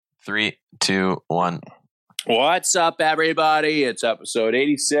3, 2, 1. What's up, everybody? It's episode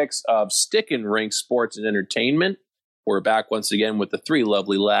 86 of Stick and Rink Sports and Entertainment. We're back once again with the three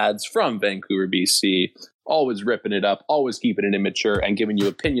lovely lads from Vancouver, BC. Always ripping it up, always keeping it immature, and giving you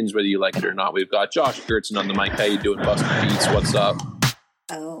opinions whether you like it or not. We've got Josh Gertson on the mic. How you doing, Bustin' Beats? What's up?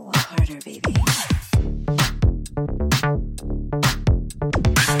 Oh, harder, baby.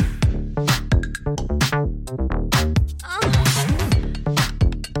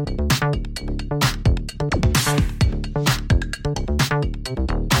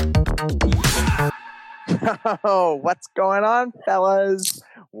 Oh, what's going on, fellas?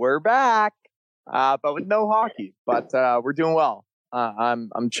 We're back, but with no hockey. But we're doing well.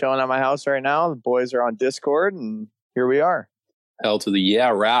 I'm chilling at my house right now. The boys are on Discord, and here we are. Hell to the yeah,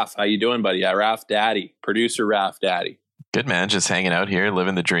 Raph. How you doing, buddy? Yeah, Raph Daddy, producer Raph Daddy. Good, man. Just hanging out here,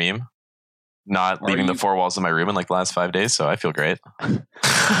 living the dream. Not leaving the four walls of my room in like the last 5 days, so I feel great.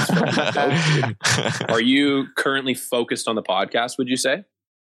 Are you currently focused on the podcast, would you say?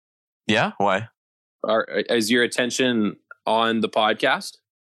 Yeah? Why? Is your attention on the podcast?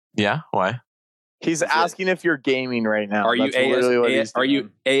 Yeah? Why? He's asking if you're gaming right now. Are you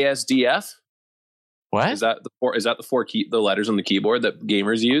ASDF? What? Is that the the letters on the keyboard that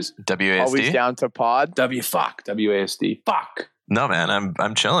gamers use? WASD? Always down to pod? WASD. Fuck. No, man.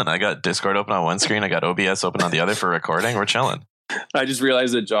 I'm chilling. I got Discord open on one screen. I got OBS open on the other for recording. We're chilling. I just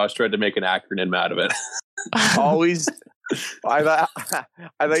realized that Josh tried to make an acronym out of it. Always. I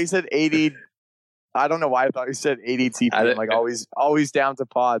thought you said 80. I don't know why I thought you said ADT. Like always down to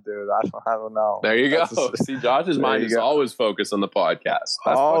pod, dude. I don't know. There you go. See, Josh's mind is always focused on the podcast.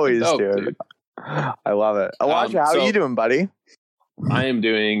 That's always, dope, dude. I love it. Elijah, how are you doing, buddy? I am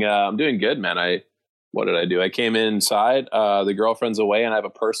doing. I'm doing good, man. What did I do? I came inside. The girlfriend's away, and I have a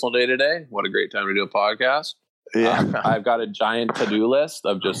personal day today. What a great time to do a podcast. Yeah, I've got a giant to-do list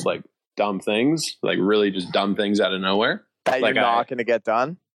of just like dumb things, like really just dumb things out of nowhere. That like you're not going to get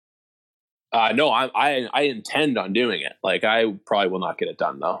done. No, I intend on doing it. Like I probably will not get it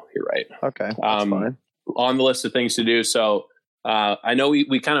done though. You're right. Okay, that's fine. On the list of things to do. So I know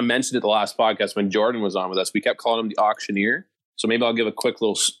we kind of mentioned it the last podcast when Jordan was on with us. We kept calling him the auctioneer. So maybe I'll give a quick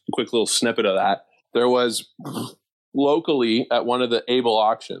little snippet of that. There was locally at one of the Able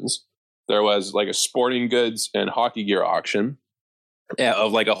auctions, there was like a sporting goods and hockey gear auction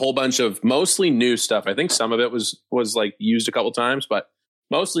of like a whole bunch of mostly new stuff. I think some of it was like used a couple times, but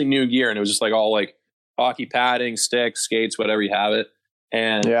mostly new gear. And it was just like all like hockey padding, sticks, skates, whatever you have it.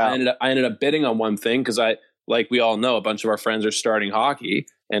 And yeah. I ended up bidding on one thing because like we all know, a bunch of our friends are starting hockey.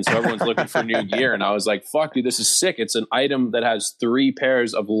 And so everyone's looking for new gear. And I was like, fuck, dude, this is sick. It's an item that has 3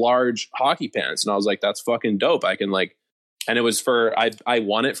 pairs of large hockey pants. And I was like, that's fucking dope. I can like, and it was for, I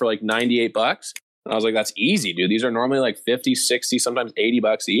won it for like $98. And I was like, that's easy, dude. These are normally like 50, 60, sometimes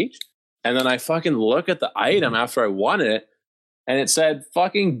 $80 each. And then I fucking look at the item after I won it. And it said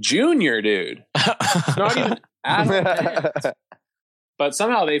fucking junior, dude. Not even adult pants. But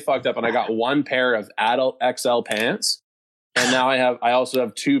somehow they fucked up and I got 1 pair of adult XL pants. And now I also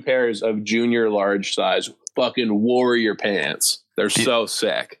have 2 pairs of junior large size fucking warrior pants. They're so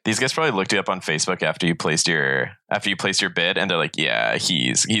sick. These guys probably looked you up on Facebook after you placed your bid, and they're like, yeah,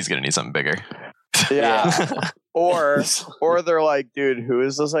 he's gonna need something bigger. Yeah. Or they're like, dude, who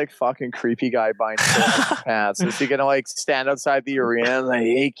is this like fucking creepy guy buying pants? Is he gonna like stand outside the arena and like,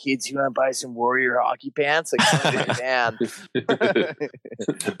 hey kids, you wanna buy some warrior hockey pants? Like, man.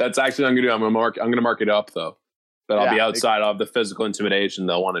 That's actually what I'm gonna do. I'm gonna mark it up though. But I'll be outside of the physical intimidation.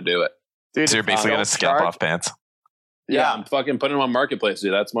 They'll want to do it. Dude, so you're basically going to scalp off pants. Yeah, I'm fucking putting them on Marketplace,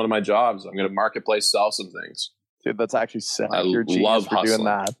 dude. That's one of my jobs. I'm going to Marketplace sell some things. Dude, that's actually sick. I love hustling. Doing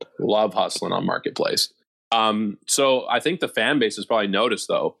that. Love hustling on Marketplace. So I think the fan base has probably noticed,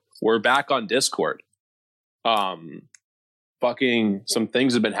 though. We're back on Discord. Fucking some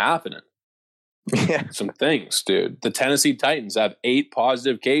things have been happening. Yeah. Some things, dude. The Tennessee Titans have 8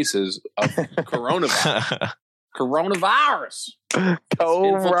 positive cases of coronavirus. Coronavirus.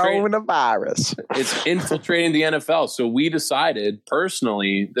 It's infiltrating the NFL. So we decided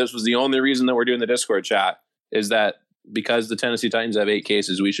personally, this was the only reason that we're doing the Discord chat, is that because the Tennessee Titans have 8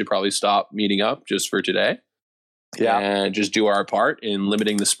 cases, we should probably stop meeting up just for today. Yeah. And just do our part in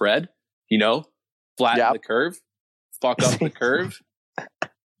limiting the spread, flatten the curve, fuck up the curve,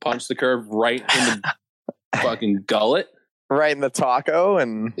 punch the curve right in the fucking gullet. Right in the taco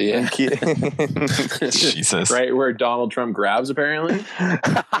and Jesus. Right where Donald Trump grabs, apparently.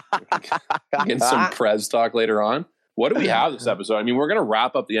 Getting some Prez talk later on. What do we have this episode? I mean, we're going to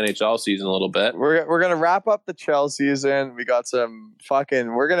wrap up the NHL season a little bit. We're going to wrap up the Chelsea season. We got some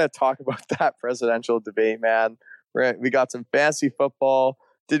we're going to talk about that presidential debate, man. We got some fantasy football.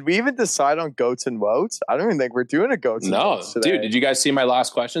 Did we even decide on goats and woats? I don't even think we're doing a goats and No, woats today. dude, did you guys see my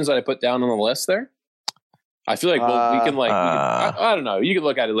last questions that I put down on the list there? I feel like we can I don't know. You can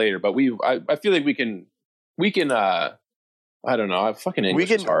look at it later, but I feel like we can I don't know. Fucking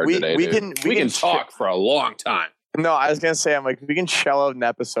English is hard today. We can talk for a long time. No, I was gonna say, I'm like, we can shell out an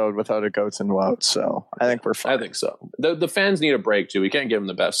episode without a goats and woats, so I think we're fine. I think so. The fans need a break too. We can't give them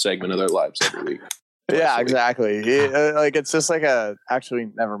the best segment of their lives every week. Yeah, exactly. Like it's just like actually,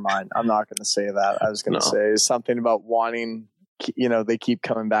 never mind. I'm not gonna say that. I was gonna say something about wanting. They keep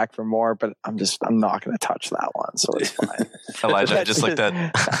coming back for more, but I'm not going to touch that one, so it's fine. Elijah, I just looked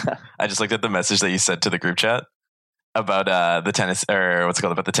at the message that you sent to the group chat about the tennis, or what's it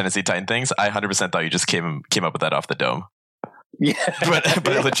called, about the Tennessee Titan things. I 100% thought you just came up with that off the dome. Yeah, but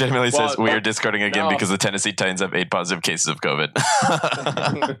it legitimately says we are discarding again because the Tennessee Titans have 8 positive cases of COVID.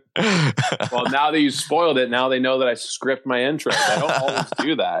 Well, now that you spoiled it, now they know that I script my intros. I don't always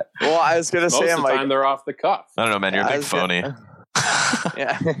do that. Well, I was going to say, most of the time they're off the cuff. I don't know, man. You're a big phony.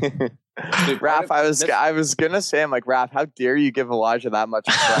 Yeah. Raph, I was gonna say, I'm like, Raph, how dare you give Elijah that much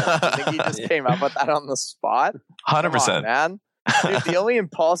credit? I think he just came up with that on the spot. 100%, man. Dude, the only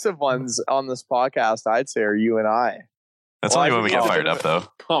impulsive ones on this podcast, I'd say, are you and I. That's only when we get fired up, though.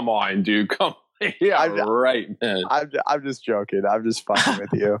 Come on, dude. Come on. Yeah, right, man. I'm just joking. I'm just fucking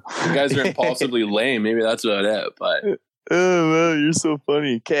with you. You guys are impulsively lame. Maybe that's about it. But oh, man, you're so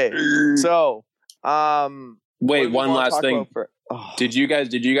funny. Okay, so wait, one last thing. Did you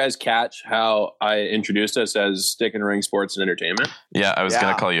guys catch how I introduced us as Stick and Ring Sports and Entertainment? Yeah, I was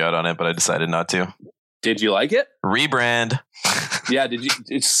gonna call you out on it, but I decided not to. Did you like it? Rebrand. Yeah, did you?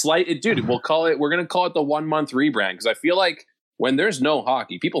 It's slight, dude. We're gonna call it the 1 month rebrand because I feel like when there's no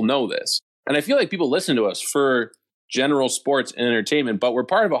hockey, people know this, and I feel like people listen to us for general sports and entertainment. But we're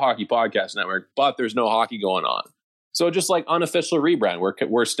part of a hockey podcast network, but there's no hockey going on. So just like unofficial rebrand,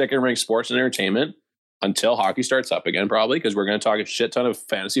 we're Stick and Ring Sports and Entertainment until hockey starts up again, probably, because we're going to talk a shit ton of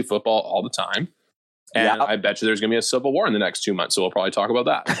fantasy football all the time. And I bet you there's going to be a civil war in the next 2 months. So we'll probably talk about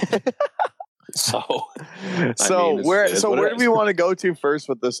that. Where do we want to go to first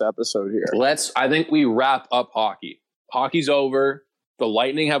with this episode here? I think we wrap up hockey. Hockey's over. The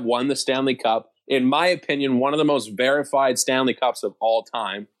Lightning have won the Stanley Cup. In my opinion, one of the most verified Stanley Cups of all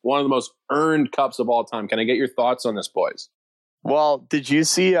time. One of the most earned cups of all time. Can I get your thoughts on this, boys? Well, did you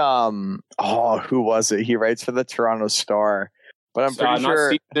see, who was it? He writes for the Toronto Star, but I'm pretty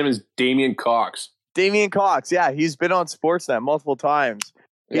sure his name is Damien Cox. Damien Cox. Yeah. He's been on Sportsnet multiple times.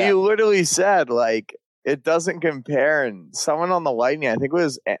 Yeah. He literally said, like, it doesn't compare. And someone on the Lightning, I think it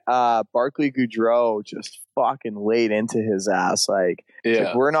was Barclay Goodrow, just fucking laid into his ass. Like,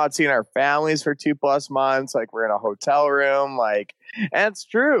 we're not seeing our families for 2+ months. Like, we're in a hotel room. Like, and it's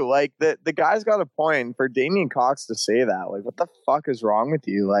true. Like, the guy's got a point. For Damien Cox to say that, like, what the fuck is wrong with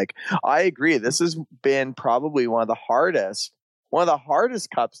you? Like, I agree. This has been probably one of the hardest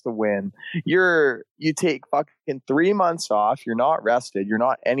cups to win. You take fucking 3 months off. You're not rested. You're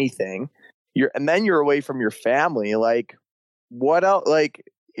not anything. And then you're away from your family. Like, what else? Like,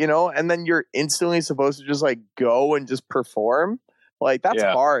 and then you're instantly supposed to just like go and just perform. Like, that's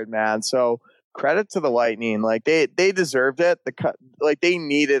hard, man. So credit to the Lightning. Like, they deserved it. The cup, like, they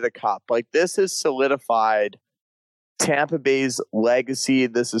needed a cup. Like, this has solidified Tampa Bay's legacy.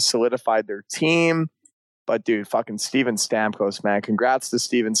 This has solidified their team. But dude, fucking Steven Stamkos, man. Congrats to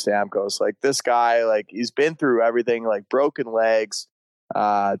Steven Stamkos. Like, this guy, like, he's been through everything, like broken legs,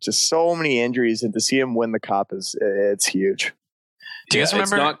 just so many injuries, and to see him win the cup it's huge. Do you guys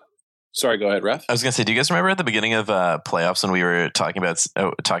remember? Sorry, go ahead, Ref. I was gonna say, do you guys remember at the beginning of playoffs when we were talking about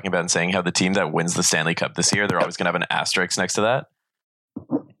and saying how the team that wins the Stanley Cup this year, they're always gonna have an asterisk next to that?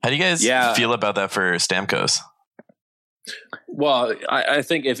 How do you guys feel about that for Stamkos? Well, I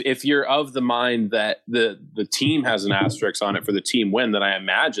think if you're of the mind that the team has an asterisk on it for the team win, then I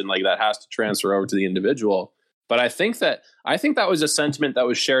imagine like that has to transfer over to the individual. But I think that was a sentiment that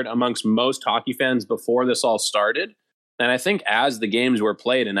was shared amongst most hockey fans before this all started. And I think as the games were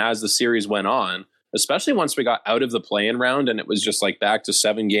played and as the series went on, especially once we got out of the play-in round and it was just like back to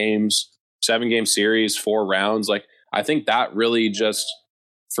 7-game series, 4 rounds, like I think that really just,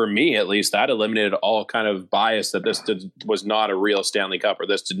 for me at least, that eliminated all kind of bias that this was not a real Stanley Cup, or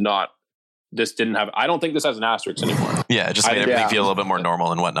this didn't have, I don't think this has an asterisk anymore. Yeah, it just made everything feel a little bit more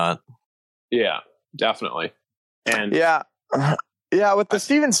normal and whatnot. Yeah, definitely. And with the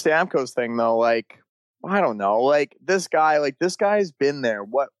Steven Stamkos thing though, like, I don't know, like this guy's been there.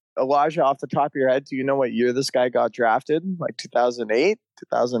 What, Elijah, off the top of your head, do you know what year this guy got drafted? Like 2008,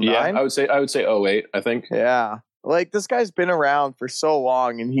 2009? Yeah, I would say 08, I think. Yeah. Like, this guy's been around for so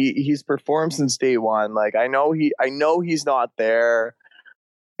long, and he's performed since day one. Like, I know he's not there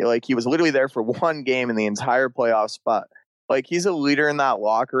Like he was literally there for one game in the entire playoffs, but like he's a leader in that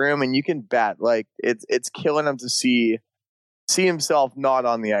locker room, and you can bet like it's killing him to see himself not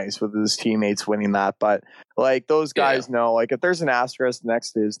on the ice with his teammates winning that. But like those guys know, like if there's an asterisk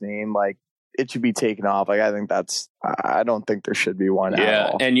next to his name, like it should be taken off. Like I don't think there should be one.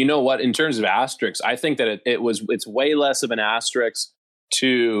 At all. And you know what? In terms of asterisks, I think that it's way less of an asterisk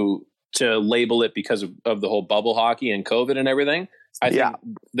to label it because of the whole bubble hockey and COVID and everything. I think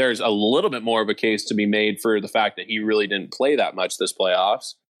there's a little bit more of a case to be made for the fact that he really didn't play that much this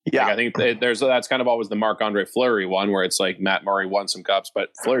playoffs. Yeah, like I think that's kind of always the Marc-Andre Fleury one, where it's like Matt Murray won some cups, but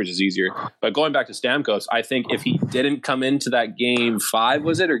Fleury's is easier. But going back to Stamkos, I think if he didn't come into that game 5,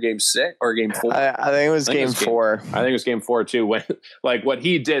 was it, or game 6 or game 4? I think it was game 4. I think it was game 4 too. When like what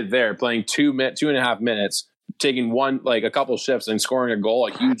he did there, playing 2.5 minutes, taking a couple shifts and scoring a goal,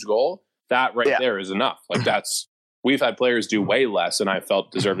 a huge goal, that there is enough. Like we've had players do way less, and I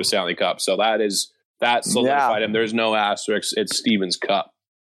felt deserved a Stanley Cup. So that solidified him. There's no asterisks. It's Steven's Cup.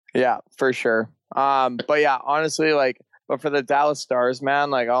 Yeah, for sure. But yeah, honestly, but for the Dallas Stars, man,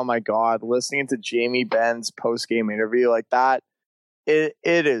 like, oh my God, listening to Jamie Benn's post-game interview like that, it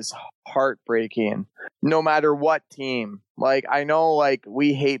is heartbreaking. No matter what team. Like, I know, like,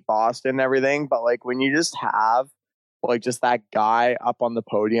 we hate Boston and everything, but like when you just have like just that guy up on the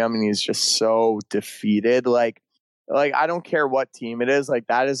podium and he's just so defeated, like I don't care what team it is, like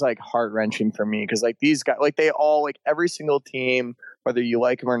that is like heart-wrenching for me, because like these guys, like they all, like every single team, whether you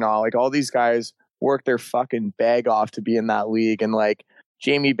like them or not, like all these guys work their fucking bag off to be in that league. And like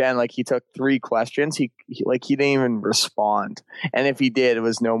Jamie Benn, like he took 3 questions, he didn't even respond, and if he did, it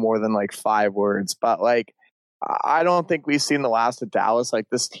was no more than like 5 words. But like I don't think we've seen the last of Dallas. Like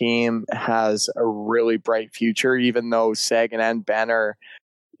this team has a really bright future, even though Seguin and Benn are,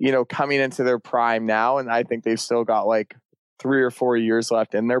 coming into their prime now, and I think they've still got like 3 or 4 years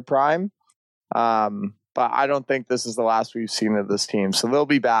left in their prime. But I don't think this is the last we've seen of this team. So they'll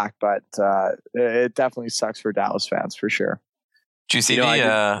be back, but it definitely sucks for Dallas fans for sure. Did you see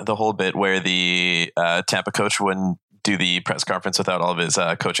the whole bit where the Tampa coach wouldn't do the press conference without all of his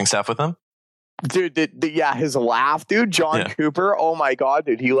coaching staff with him? Dude, his laugh, dude. John Cooper, oh my God,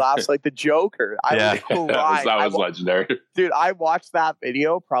 dude, he laughs like the Joker. That was legendary. Dude, I watched that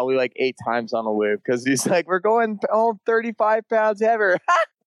video probably like 8 times on a loop, because he's like, we're going 35 pounds heavier.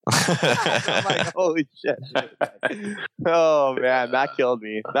 I'm like, holy shit. Oh man, that killed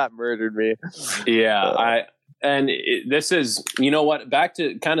me. That murdered me. Yeah, this is, you know what, back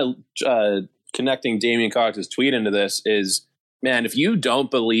to kind of connecting Damian Cox's tweet into this is, man, if you don't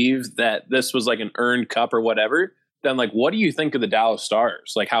believe that this was like an earned cup or whatever, then like what do you think of the Dallas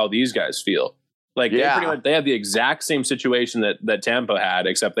Stars? Like how these guys feel? Like they pretty much, they have the exact same situation that Tampa had,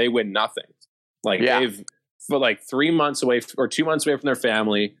 except they win nothing. Like they've for like 3 months away or 2 months away from their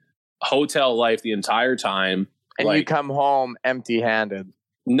family, hotel life the entire time, and you come home empty-handed.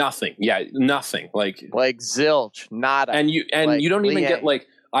 Nothing. Yeah, nothing. Like zilch, nada. And you don't even get, like,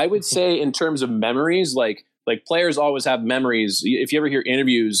 I would say in terms of memories, like players always have memories. If you ever hear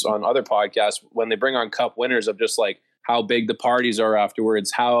interviews on other podcasts when they bring on cup winners, of just like how big the parties are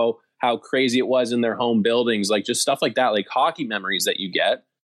afterwards, how crazy it was in their home buildings, like just stuff like that, like hockey memories that you get.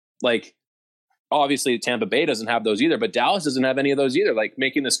 Like obviously Tampa Bay doesn't have those either, but Dallas doesn't have any of those either, like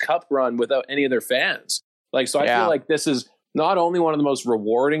making this cup run without any of their fans. Like, so I feel like this is not only one of the most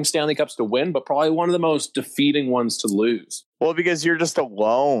rewarding Stanley Cups to win, but probably one of the most defeating ones to lose. Well, because you're just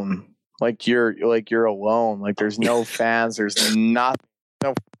alone. Like you're alone. Like there's no fans. There's nothing.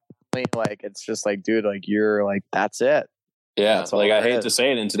 No, like it's just like, dude, like you're like, that's it. Yeah. That's like I hate to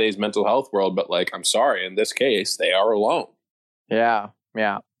say it in today's mental health world, but like, I'm sorry. In this case, they are alone. Yeah.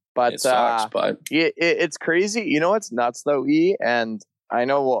 Yeah. But it sucks, but it's crazy. You know what's nuts though, E? And I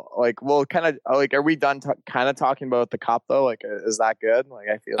know, we'll kind of like, are we done kind of talking about the cup though? Like, is that good? Like,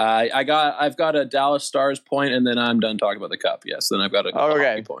 I feel I've got a Dallas Stars point, and then I'm done talking about the cup. Yes, then I've got a couple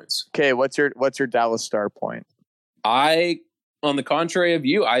hockey points. Okay, what's your Dallas Star point? On the contrary of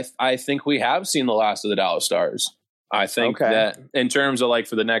you, I think we have seen the last of the Dallas Stars. I think that in terms of like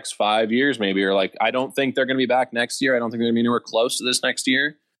for the next 5 years, maybe, or like, I don't think they're going to be back next year. I don't think they're going to be anywhere close to this next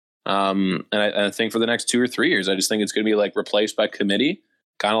year. And I think for the next 2 or 3 years, I just think it's going to be like replaced by committee,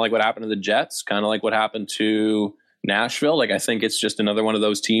 kind of like what happened to the Jets, kind of like what happened to Nashville. Like, I think it's just another one of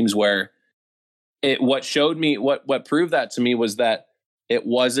those teams where what proved that to me was that it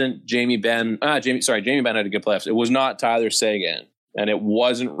wasn't Jamie Benn. Jamie Benn had a good playoffs. It was not Tyler Seguin, and it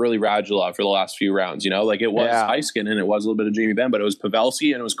wasn't really Radulov for the last few rounds. You know, like it was Heiskanen, and it was a little bit of Jamie Benn, but it was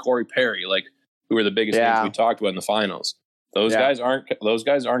Pavelski and it was Corey Perry, like who were the biggest names we talked about in the finals. Those guys aren't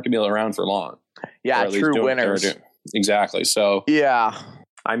going to be around for long. Yeah, true winners. Exactly. So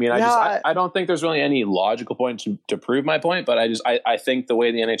I mean, I don't think there's really any logical point to prove my point, but I think the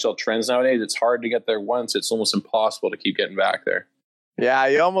way the NHL trends nowadays, it's hard to get there once. It's almost impossible to keep getting back there. Yeah,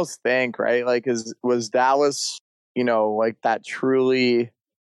 you almost think, right? Like, was Dallas, like that truly,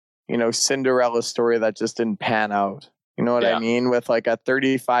 Cinderella story that just didn't pan out? You know what I mean? With like a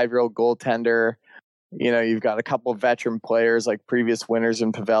 35-year-old goaltender, you've got a couple of veteran players like previous winners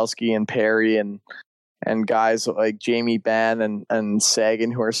in Pavelski and Perry and guys like Jamie Benn and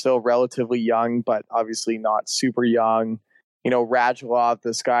Sagan, who are still relatively young, but obviously not super young. Radulov,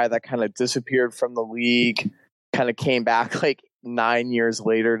 this guy that kind of disappeared from the league, kind of came back like 9 years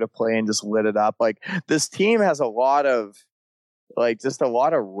later to play and just lit it up. Like, this team has a lot of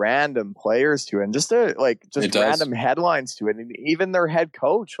random players to it, and just random headlines to it. And even their head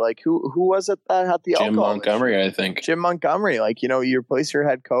coach, like who was it that had the Jim Montgomery, I think. Jim Montgomery, like, you replace your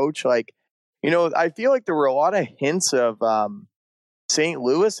head coach, like, I feel like there were a lot of hints of St.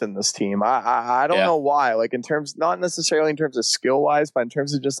 Louis in this team. I don't know why. Like, in terms, not necessarily in terms of skill wise, but in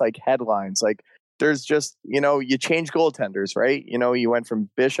terms of just like headlines. Like, there's just, you change goaltenders, right? You went from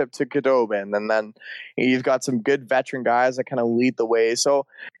Bishop to Khudobin, and then you've got some good veteran guys that kind of lead the way. So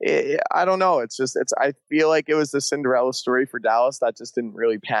I don't know. I feel like it was the Cinderella story for Dallas that just didn't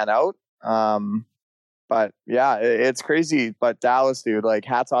really pan out. But yeah, it's crazy. But Dallas, dude, like,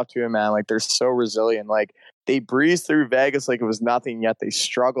 hats off to him, man. Like, they're so resilient. Like, they breezed through Vegas like it was nothing, yet they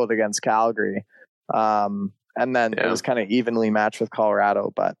struggled against Calgary. And then it was kind of evenly matched with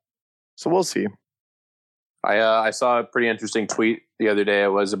Colorado. But so we'll see. I saw a pretty interesting tweet the other day. It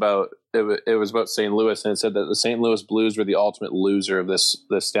was about St. Louis, and it said that the St. Louis Blues were the ultimate loser of this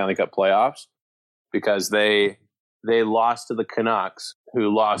Stanley Cup playoffs because they lost to the Canucks,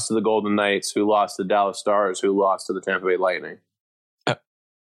 who lost to the Golden Knights, who lost to the Dallas Stars, who lost to the Tampa Bay Lightning.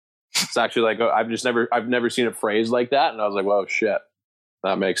 It's actually like, I've never seen it phrased like that, and I was like, whoa, shit,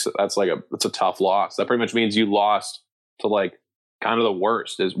 that's a tough loss. That pretty much means you lost to like kind of the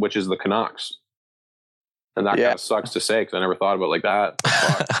worst, which is the Canucks, and that kind of sucks to say because I never thought about it like that.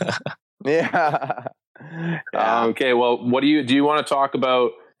 Yeah. Okay, well, do you want to talk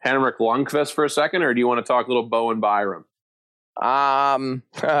about Henrik Lundqvist for a second, or do you want to talk a little Bowen Byram?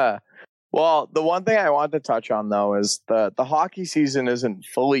 Well, the one thing I want to touch on though is the hockey season isn't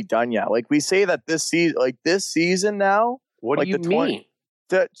fully done yet. Like, we say that this season now. What do you mean?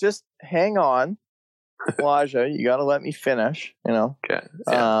 Just hang on, Elijah. You got to let me finish. Okay.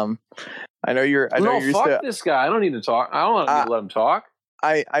 Yeah. I know you're. Fuck this guy. I don't need to talk. I don't want to let him talk.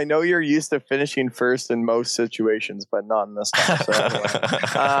 I know you're used to finishing first in most situations, but not in this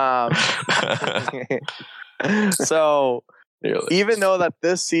time. So, even though that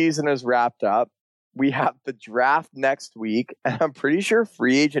this season is wrapped up, we have the draft next week, and I'm pretty sure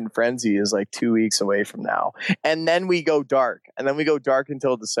free agent frenzy is like 2 weeks away from now. And then we go dark,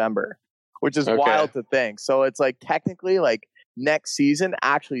 until December, which is wild to think. So it's like technically like next season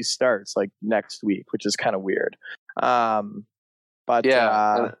actually starts like next week, which is kind of weird. But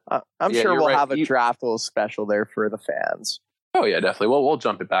I'm sure we'll have a draft little special there for the fans. Oh yeah, definitely. Well, we'll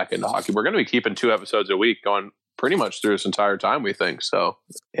jump it back into hockey. We're going to be keeping 2 episodes a week going pretty much through this entire time, we think. So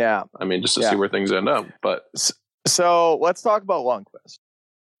yeah, I mean, just to see where things end up. But so let's talk about Lundqvist.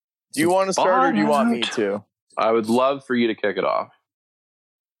 Do you want to start, or do you want me to? I would love for you to kick it off.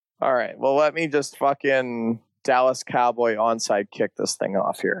 All right. Well, let me just fucking Dallas Cowboy onside kick this thing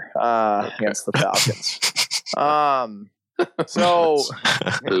off here against the Falcons. So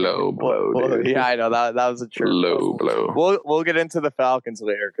low blow. Yeah, I know that was a true low blow. We'll get into the Falcons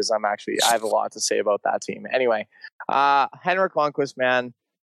later because I have a lot to say about that team. Anyway, Henrik Lundqvist, man,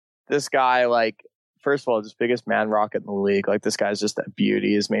 this guy, like, first of all, just biggest man rocket in the league. Like, this guy's just a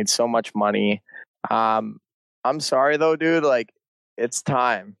beauty. He's made so much money. I'm sorry though, dude. Like, it's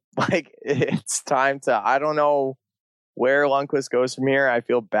time. Like, it's time to. I don't know where Lundqvist goes from here. I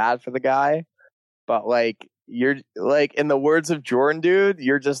feel bad for the guy, but like. You're like, in the words of Jordan, dude,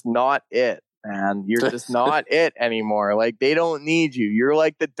 you're just not it, man. You're just not it anymore. Like, they don't need you. You're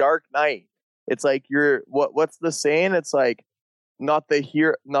like the Dark Knight. It's like you're what's the saying? It's like not the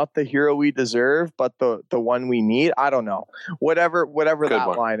hero we deserve, but the one we need. I don't know. Whatever good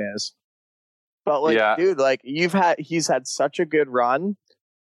that line is. But like, dude, like he's had such a good run,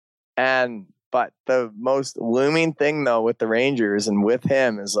 but the most looming thing though with the Rangers and with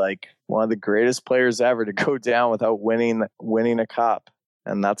him is like one of the greatest players ever to go down without winning a cup,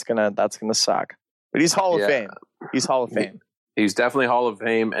 and that's gonna suck. But he's Hall of Fame. He's Hall of Fame. He's definitely Hall of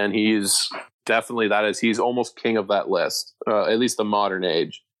Fame, and he's definitely he's almost king of that list, at least the modern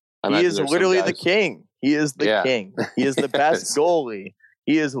age. He is literally the king. He is the king. He is the best goalie.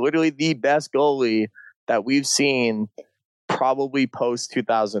 He is literally the best goalie that we've seen probably post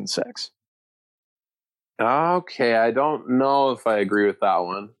 2006. Okay, I don't know if I agree with that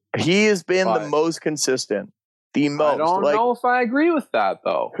one. He has been the most consistent. The most. I don't know if I agree with that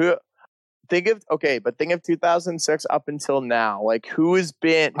though. Think of 2006 up until now. Like who is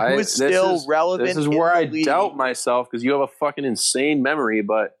still relevant? This is where I doubt myself because you have a fucking insane memory,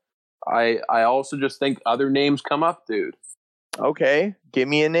 but I also just think other names come up, dude. Okay, give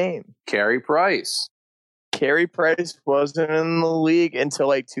me a name. Carey Price. Carey Price wasn't in the league until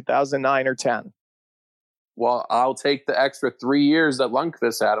like 2009 or 10. Well, I'll take the extra 3 years that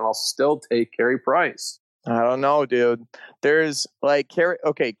Lundqvist had, and I'll still take Carey Price. I don't know, dude. There's like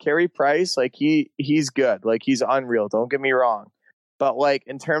Carey Price, like he's good. Like he's unreal. Don't get me wrong. But like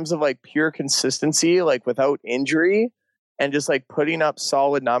in terms of like pure consistency, like without injury and just like putting up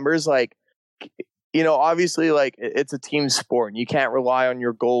solid numbers, like, you know, obviously like it's a team sport and you can't rely on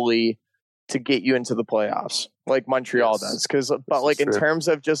your goalie to get you into the playoffs like Montreal does. But like in terms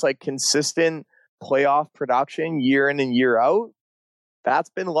of just like consistent playoff production year in and year out,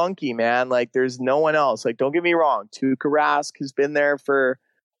 that's been Lunky, man. Like there's no one else. Like don't get me wrong, Tuukka Rask has been there for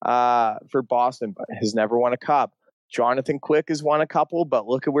Boston, but has never won a cup. Jonathan Quick has won a couple, but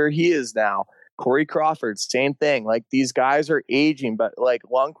look at where he is now. Corey Crawford, same thing. Like these guys are aging, but like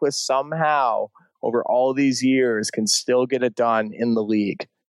Lundqvist somehow over all these years can still get it done in the league.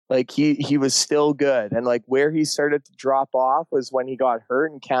 Like he was still good, and like where he started to drop off was when he got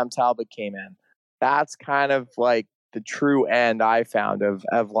hurt and Cam Talbot came in. That's kind of like the true end I found of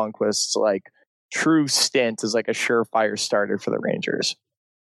Lundqvist's like true stint as like a surefire starter for the Rangers.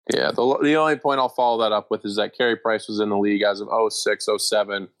 Yeah, the only point I'll follow that up with is that Carey Price was in the league as of 06,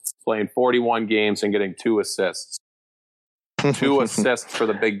 07, playing 41 games and getting 2 assists. 2 assists for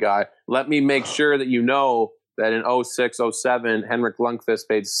the big guy. Let me make sure that you know that in 06, 07, Henrik Lundqvist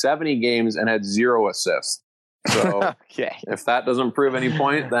played 70 games and had 0 assists. So okay. If that doesn't prove any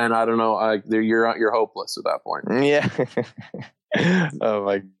point, then I don't know. You're hopeless at that point. Yeah. Oh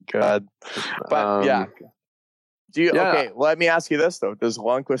my god. But yeah. Okay, let me ask you this though: does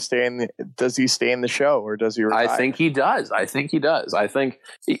Lundqvist stay in the show, or does he retire? I think he does. I think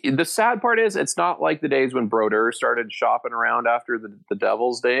the sad part is it's not like the days when Brodeur started shopping around after the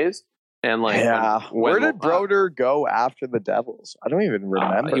Devils days. And like, where did Brodeur go after the Devils? I don't even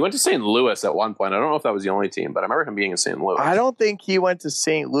remember. He went to St. Louis at one point. I don't know if that was the only team, but I remember him being in St. Louis. I don't think he went to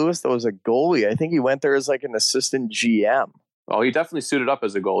St. Louis though as a goalie. I think he went there as like an assistant GM. Oh, he definitely suited up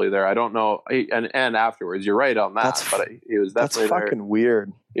as a goalie there. I don't know, and afterwards, you're right on that. But he was definitely that's fucking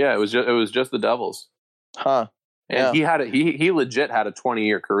weird. Yeah, it was just the Devils, huh? And he legit had a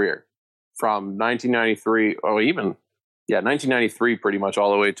 20-year career from 1993, or even 1993, pretty much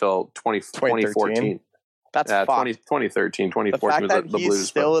all the way till 2014. That's 2013, 2014. The fact that the he's Blues,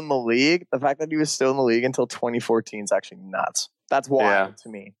 still in the league. The fact that he was still in the league until 2014 is actually nuts. That's wild to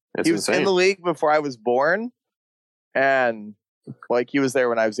me. He was in the league before I was born, and like he was there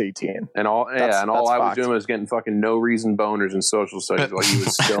when I was 18. And all I was doing was getting fucking no reason boners in social studies while he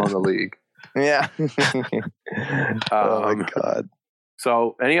was still in the league. Yeah. Oh my god.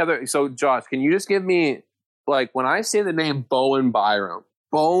 So Josh, can you just give me, like, when I say the name Bowen Byram,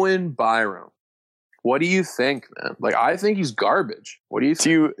 what do you think, man? Like, I think he's garbage. What do you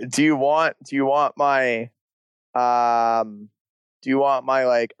think? Do you want my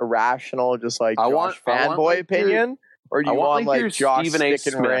like irrational, just like Josh fanboy opinion, or do you want like Josh stick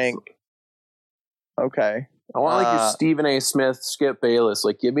and rank? Okay, I want like your Stephen A. Smith, Skip Bayless.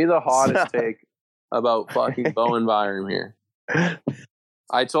 Like, give me the hottest take about fucking Bowen Byram here.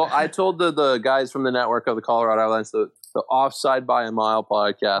 I told the guys from the network of the Colorado Avalanche, the Offside by a Mile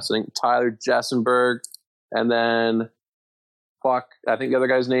podcast. I think Tyler Jessenberg, and then I think the other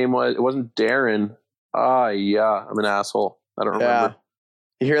guy's name wasn't Darren. Yeah, I'm an asshole. I don't remember.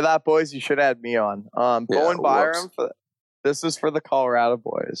 You hear that, boys? You should add me on. Bowen Byram. This is for the Colorado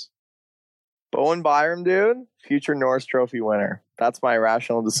boys. Bowen Byram, dude, future Norris Trophy winner. That's my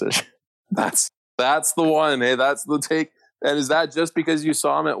rational decision. That's the one. Hey, that's the take. And is that just because you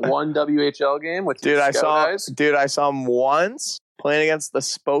saw him at one WHL game with I saw him once playing against the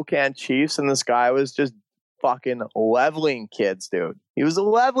Spokane Chiefs, and this guy was just fucking leveling kids, dude. He was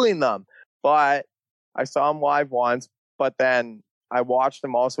leveling them. But I saw him live once, but then I watched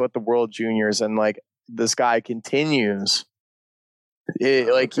him also at the World Juniors, and like this guy continues.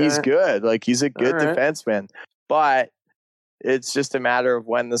 He's good. Like he's a good defenseman. But it's just a matter of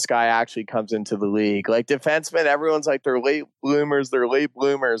when this guy actually comes into the league. Like defensemen, everyone's like, they're late bloomers.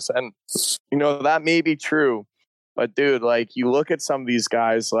 And, you know, that may be true. But, dude, like, you look at some of these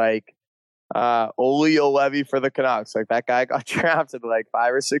guys, like Oli Olevi for the Canucks. Like, that guy got drafted like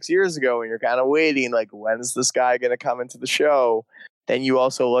 5 or 6 years ago, and you're kind of waiting, like, when's this guy going to come into the show? Then you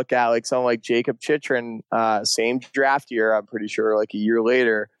also look at like someone like Jacob Chychrun, same draft year, I'm pretty sure, like a year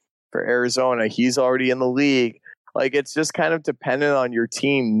later for Arizona. He's already in the league. Like, it's just kind of dependent on your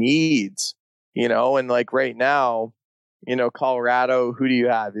team needs, you know? And like right now, you know, Colorado, who do you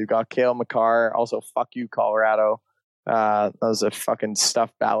have? You've got Cale Makar. Also, fuck you, Colorado. That was a fucking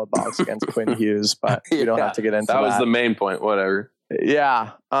stuffed ballot box against Quinn Hughes, but we don't have to get into that. That was the main point, whatever.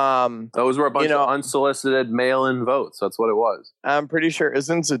 Yeah. Those were a bunch of unsolicited mail-in votes. That's what it was. I'm pretty sure,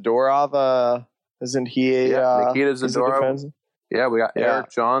 isn't Zadorov, isn't he Nikita Zadorov? Yeah, we got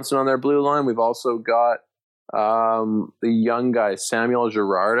Eric Johnson on their blue line. We've also got the young guy, Samuel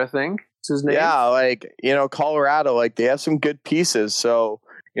Girard, I think is his name. Yeah, like, you know, Colorado, like, they have some good pieces. So,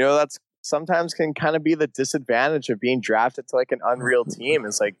 you know, that's sometimes can kind of be the disadvantage of being drafted to like an unreal team.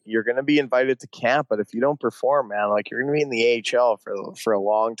 Is like, you're going to be invited to camp, but if you don't perform, man, like, you're going to be in the AHL for a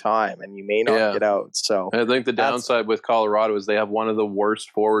long time, and you may not get out. So I think the downside with Colorado is they have one of the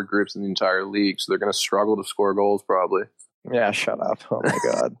worst forward groups in the entire league, so they're going to struggle to score goals probably. Yeah, shut up. Oh my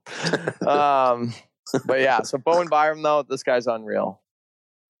god. But yeah, so Bowen Byram, though, this guy's unreal.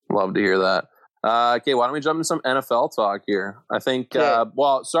 Love to hear that. Okay, why don't we jump into some NFL talk here? I think,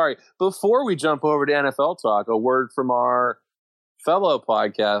 before we jump over to NFL talk, a word from our fellow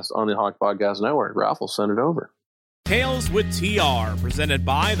podcast on the Hockey Podcast Network. Ralph will send it over. Tales with TR, presented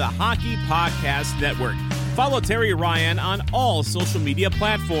by the Hockey Podcast Network. Follow Terry Ryan on all social media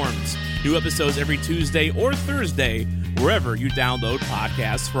platforms. New episodes every Tuesday or Thursday, wherever you download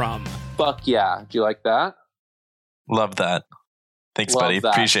podcasts from. Fuck yeah. Do you like that? Love that. Thanks, buddy.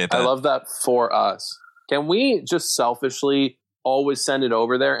 That. Appreciate that. I love that for us. Can we just selfishly always send it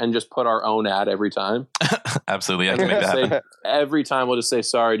over there and just put our own ad every time? Absolutely. I can make that happen. Every time we'll just say,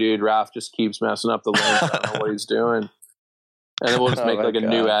 sorry, dude, Raph just keeps messing up the link. I don't know what he's doing. And then we'll just make like a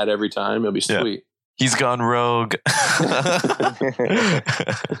new ad every time. It'll be sweet. Yeah. He's gone rogue.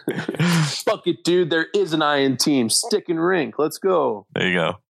 Fuck it, dude. There is an iron team. Stick and rink. Let's go. There you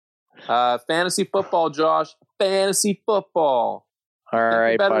go. Fantasy football, Josh. Fantasy football. All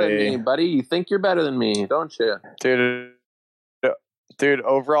right, better than me, buddy. You think you're better than me, don't you? Dude,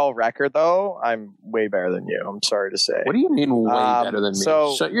 overall record, though, I'm way better than you. I'm sorry to say. What do you mean way better than me?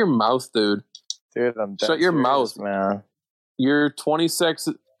 So, shut your mouth, dude. Dude, I'm shut your mouth, man. You're 26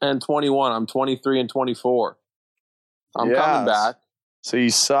 and 21. I'm 23 and 24. I'm coming back. So you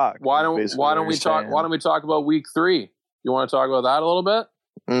suck. Why don't we talk about week 3? You want to talk about that a little bit?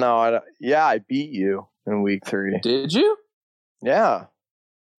 No, I don't. Yeah, I beat you in week 3. Did you? Yeah.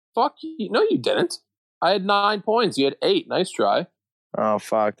 Fuck you. No, you didn't. I had 9 points. You had 8. Nice try. Oh,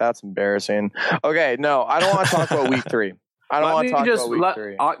 fuck. That's embarrassing. Okay, no, I don't want to talk about week 3. I don't want to talk about week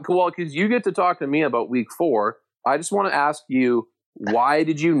 3. Well, because you get to talk to me about week 4. I just want to ask you, why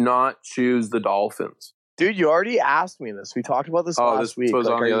did you not choose the Dolphins? Dude, you already asked me this. We talked about this last week. This was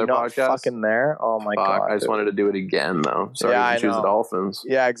on the other podcast? Fucking there? Oh, my God. I just wanted to do it again, though. Sorry, you choose the Dolphins.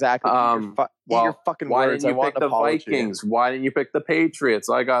 Yeah, exactly. Your fucking why words. Didn't you pick the Vikings? Why didn't you pick the Patriots?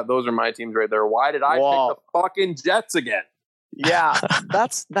 Those are my teams right there. Why did I pick the fucking Jets again? Yeah,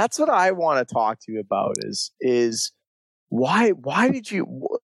 that's what I want to talk to you about is why do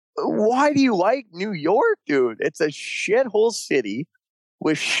you like New York, dude? It's a shithole city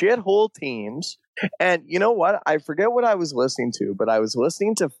with shithole teams. And you know what? I forget what I was listening to, but I was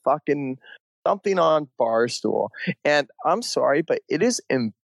listening to fucking something on Barstool. And I'm sorry, but it is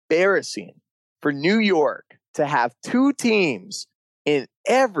embarrassing for New York to have 2 teams in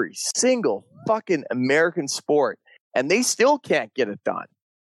every single fucking American sport, and they still can't get it done.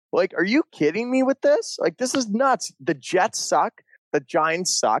 Like, are you kidding me with this? Like, this is nuts. The Jets suck. The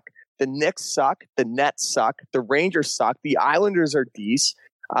Giants suck. The Knicks suck. The Nets suck. The Rangers suck. The Islanders are decent.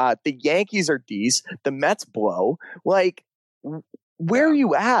 The Yankees are decent. The Mets blow. Like, where are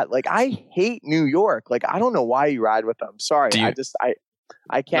you at? Like, I hate New York. Like, I don't know why you ride with them. Sorry.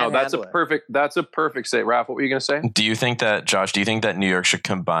 I can't. No, that's a perfect say. Raph, what were you going to say? Do you think that New York should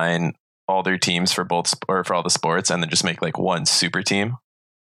combine all their teams for for all the sports and then just make like one super team?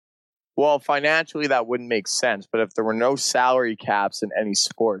 Well, financially that wouldn't make sense, but if there were no salary caps in any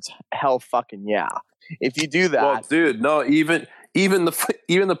sports, hell fucking yeah. If you do that, well, dude, no, even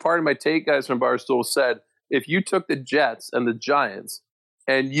the part of my take guys from Barstool said if you took the Jets and the Giants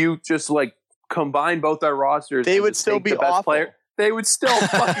and you just like combine both our rosters, they would still be awful. Player, they would still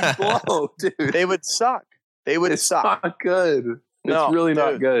fucking blow, dude. They would suck. It's not good. It's really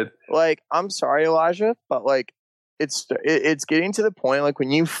not good. Like, I'm sorry, Elijah, but like, it's getting to the point, like,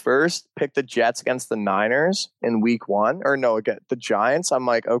 when you first picked the Jets against the Niners in week 1, or no, again, the Giants, I'm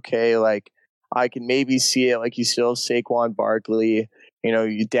like, okay, like, I can maybe see it. Like, you still have Saquon Barkley. You know,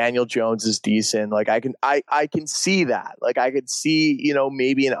 Daniel Jones is decent. Like, I can see that. Like, I could see, you know,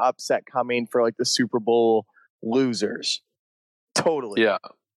 maybe an upset coming for like the Super Bowl losers. Totally. Yeah.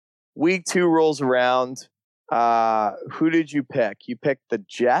 Week 2 rolls around. Who did you pick? You picked the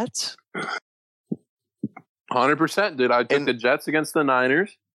Jets? 100%, dude. I took the Jets against the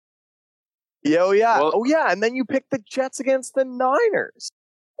Niners. Yeah, oh yeah. And then you picked the Jets against the Niners.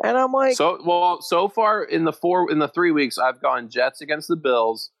 And I'm like, so far in the 3 weeks, I've gone Jets against the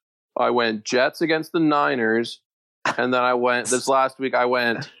Bills. I went Jets against the Niners, and then I went this last week. I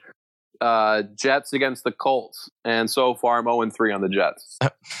went Jets against the Colts, and so far I'm 0-3 on the Jets.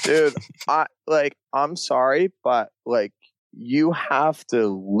 Dude, I'm sorry, but like, you have to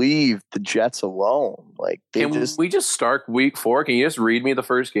leave the Jets alone. Like, can we just start week 4? Can you just read me the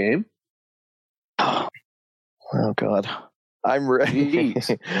first game? Oh God. I'm ready.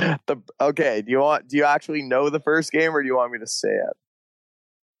 Okay. Do you actually know the first game, or do you want me to say it?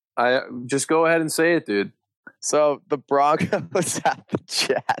 I just go ahead and say it, dude. So the Broncos at the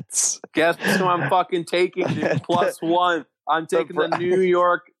Jets. Guess who I'm fucking taking, dude? +1. I'm taking the New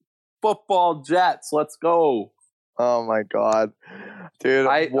York Football Jets. Let's go. Oh my God, dude!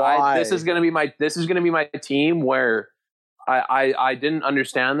 Why? This is gonna be my team where I didn't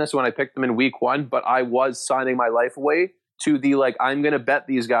understand this when I picked them in week 1, but I was signing my life away to the, like, I'm going to bet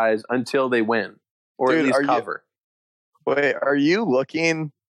these guys until they win, or at least cover. Are you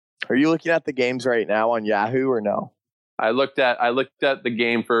looking at the games right now on Yahoo or no? I looked at the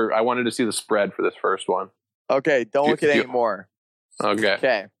game I wanted to see the spread for this first one. Okay, don't look at it anymore.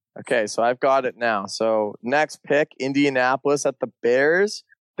 Okay, so I've got it now. So next pick, Indianapolis at the Bears.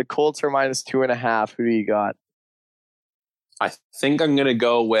 The Colts are -2.5. Who do you got? I think I'm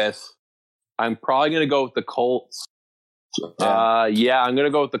probably going to go with the Colts. Yeah, I'm going to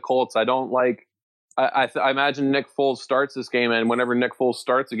go with the Colts. I don't like. I imagine Nick Foles starts this game, and whenever Nick Foles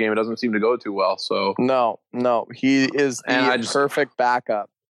starts a game, it doesn't seem to go too well. So no, he is the perfect backup.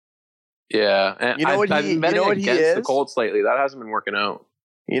 Yeah, and you know what I've been betting against the Colts lately. That hasn't been working out.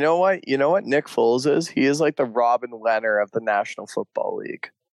 You know what Nick Foles is? He is like the Robin Leonard of the National Football League.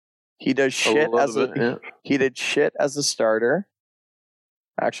 He does shit he did shit as a starter.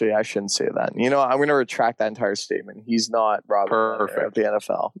 Actually, I shouldn't say that. You know, I'm going to retract that entire statement. He's not Robin Leonard of the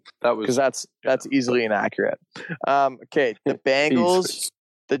NFL. Because that's easily inaccurate. Okay, the Bengals,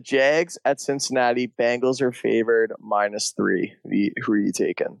 the Jags at Cincinnati. Bengals are favored -3. Who are you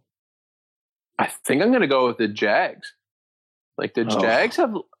taking? I think I'm going to go with the Jags. Like, the Jags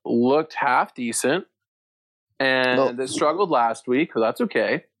have looked half decent, and they struggled last week, but that's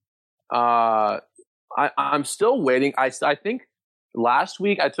okay. I'm still waiting. I think last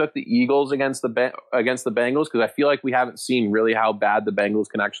week I took the Eagles against the Bengals because I feel like we haven't seen really how bad the Bengals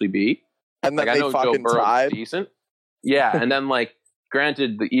can actually be. And then I know Joe Burrow's decent. Yeah, and then, like,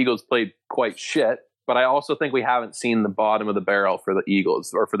 granted, the Eagles played quite shit, but I also think we haven't seen the bottom of the barrel for the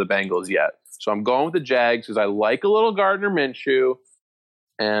Eagles or for the Bengals yet. So I'm going with the Jags because I like a little Gardner Minshew.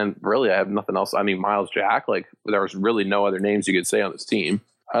 And really, I have nothing else. I mean, Miles Jack, like, there was really no other names you could say on this team.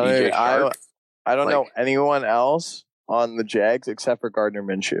 I don't know anyone else on the Jags except for Gardner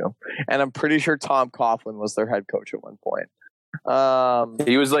Minshew. And I'm pretty sure Tom Coughlin was their head coach at one point.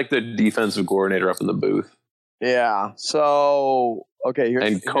 He was like the defensive coordinator up in the booth. Yeah. So, okay.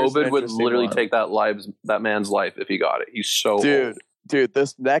 And COVID would literally take that man's life if he got it. He's so old. Dude,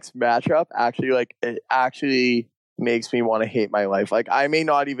 this next matchup actually makes me want to hate my life. Like, I may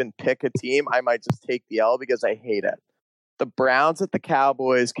not even pick a team. I might just take the L because I hate it. The Browns at the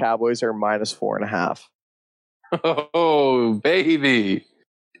Cowboys. Cowboys are -4.5. Oh, baby.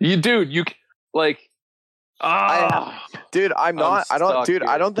 I don't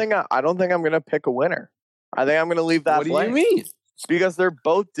think I'm going to pick a winner. I think I'm going to leave that blank. What do you mean? Because they're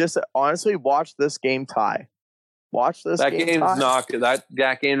both honestly, watch this game tie. That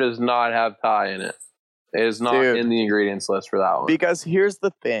game does not have tie in it. It is not in the ingredients list for that one. Because here's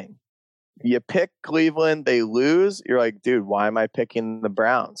the thing. You pick Cleveland, they lose. You're like, dude, why am I picking the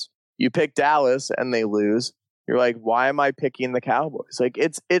Browns? You pick Dallas and they lose. You're like, why am I picking the Cowboys? Like,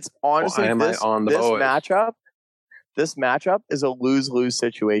 it's honestly this matchup is a lose-lose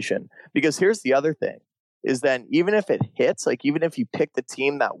situation. Because here's the other thing. Is then even if it hits, like even if you pick the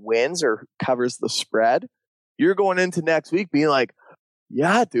team that wins or covers the spread, you're going into next week being like,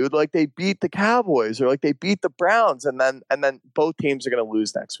 yeah, dude, like they beat the Cowboys or like they beat the Browns, and then both teams are going to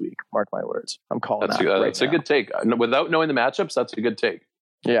lose next week. Mark my words. I'm calling that. That's a good take. Without knowing the matchups, that's a good take.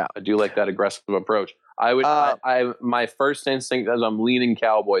 Yeah, I do like that aggressive approach. My first instinct is I'm leaning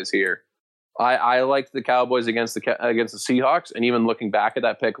Cowboys here. I liked the Cowboys against the Seahawks, and even looking back at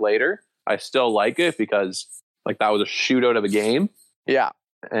that pick later, I still like it because like that was a shootout of a game. Yeah.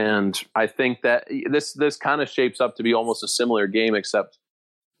 And I think that this kind of shapes up to be almost a similar game, except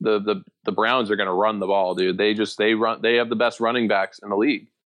the Browns are going to run the ball, dude. They have the best running backs in the league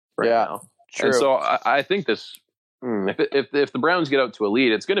right now. True. And so I think this, if the Browns get out to a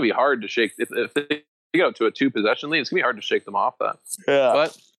lead, it's going to be hard to shake. If they get out to a 2-possession lead, it's going to be hard to shake them off that. Yeah.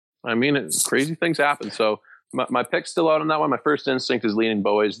 But I mean, crazy things happen. So my pick's still out on that one. My first instinct is leaning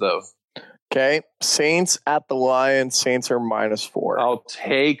boys, though. Okay, Saints at the Lions. Saints are -4. I'll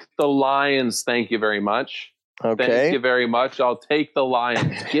take the Lions. Thank you very much. Okay. Thank you very much. I'll take the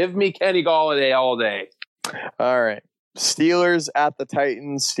Lions. Give me Kenny Golladay all day. All right. Steelers at the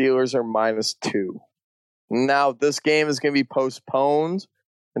Titans. Steelers are -2. Now, this game is going to be postponed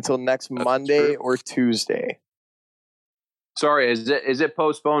until next Monday or Tuesday. Sorry, is it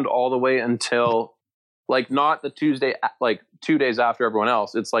postponed all the way until, like, not the Tuesday, like 2 days after everyone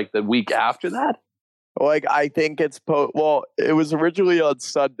else? It's like the week after that? Like, I think it's well, it was originally on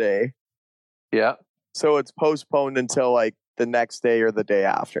Sunday. Yeah. So it's postponed until like the next day or the day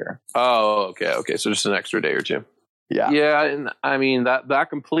after. Oh, okay. So just an extra day or two. Yeah. Yeah, and I mean that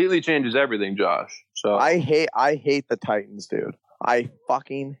completely changes everything, Josh. So I hate the Titans, dude. I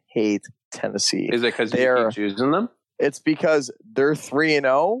fucking hate Tennessee. Is it because you keep choosing them? It's because they're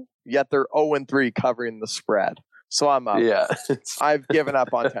 3-0, yet they're 0-3 covering the spread. So I'm up. Yeah. I've given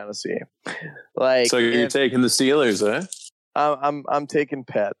up on Tennessee. Like, so you're taking the Steelers, eh? I'm taking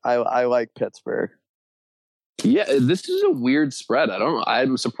Pitt. I like Pittsburgh. Yeah, this is a weird spread. I don't know.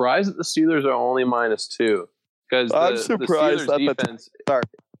 I'm surprised that the Steelers are only -2 because I'm surprised the Steelers defense.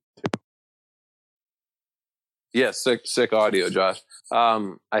 Yeah, sick audio, Josh.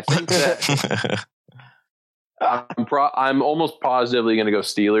 I think that I'm almost positively going to go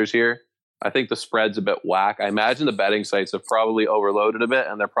Steelers here. I think the spread's a bit whack. I imagine the betting sites have probably overloaded a bit,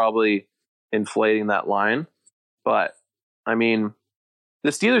 and they're probably inflating that line. But I mean, the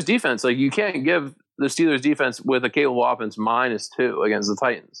Steelers defense, like, you can't give the Steelers defense with a capable offense -2 against the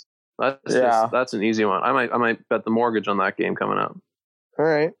Titans. That's an easy one. I might bet the mortgage on that game coming up. All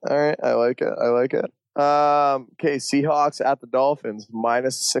right. I like it. Okay, Seahawks at the Dolphins,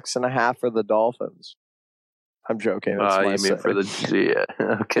 -6.5 for the Dolphins. I'm joking. You mean for the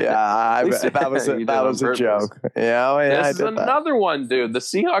okay? Yeah, that was a joke. Yeah, this is another one, dude. The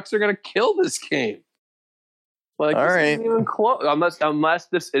Seahawks are going to kill this game. Like, all right, isn't even close. Unless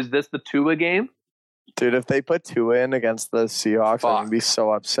this the Tua game, dude. If they put Tua in against the Seahawks, I'm gonna be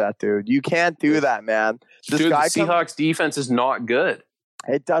so upset, dude. You can't do that, man. The Seahawks defense is not good.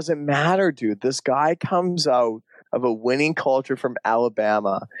 It doesn't matter, dude. This guy comes out of a winning culture from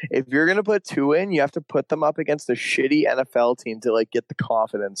Alabama. If you're going to put Tua in, you have to put them up against a shitty NFL team to like get the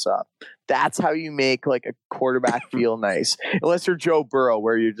confidence up. That's how you make like a quarterback feel nice. Unless you're Joe Burrow,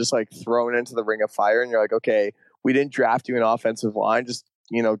 where you're just like thrown into the ring of fire and you're like, okay, we didn't draft you an offensive line. Just,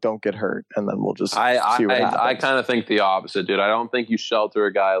 don't get hurt. And then we'll just see what happens. I kind of think the opposite, dude. I don't think you shelter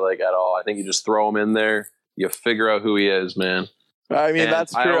a guy like at all. I think you just throw him in there. You figure out who he is, man. I mean,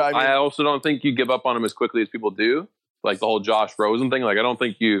 that's true. I also don't think you give up on him as quickly as people do. Like the whole Josh Rosen thing. Like, I don't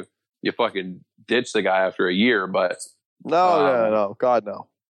think you fucking ditch the guy after a year, but no. God, no.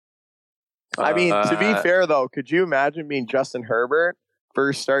 I mean, to be fair though, could you imagine being Justin Herbert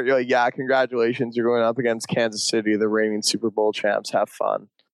first start? You're like, yeah, congratulations. You're going up against Kansas City, the reigning Super Bowl champs. Have fun.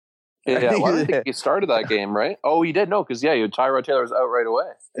 Yeah, well, I think he started that game, right? Oh, he did? No, because, Tyrod Taylor was out right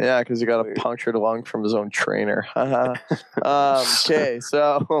away. Yeah, because he got a punctured lung from his own trainer. Okay,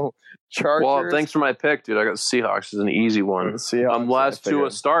 so Chargers. Well, thanks for my pick, dude. I got Seahawks. It's an easy one. Unless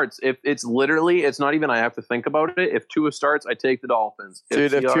Tua starts. If it's not even I have to think about it. If Tua starts, I take the Dolphins.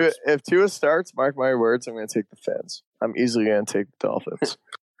 Dude, if Tua starts, mark my words, I'm going to take the Fins. I'm easily going to take the Dolphins.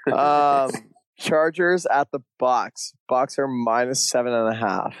 Chargers at the Bucks. Bucks are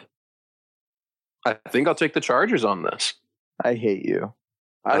 -7.5. I think I'll take the Chargers on this. I hate you.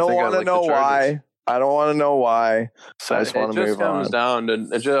 I don't want to know why. I don't want to know why. So I just want to move on. It just comes down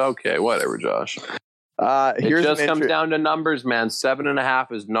to okay, whatever, Josh. It just comes down to numbers, man.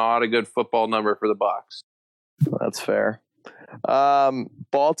 7.5 is not a good football number for the Bucks. That's fair.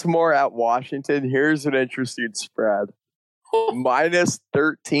 Baltimore at Washington. Here's an interesting spread.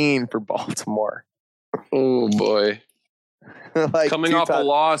 -13 for Baltimore. Oh boy. Coming off a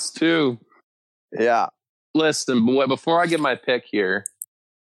loss too. Yeah. Listen, before I get my pick here,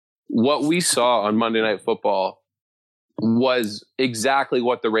 what we saw on Monday Night Football was exactly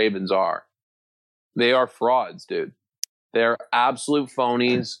what the Ravens are. They are frauds, dude. They're absolute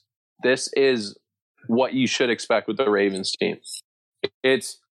phonies. This is what you should expect with the Ravens team.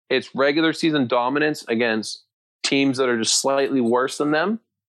 It's regular season dominance against teams that are just slightly worse than them,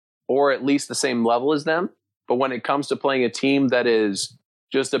 or at least the same level as them. But when it comes to playing a team that is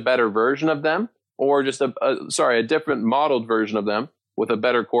just a better version of them, or just a different modeled version of them with a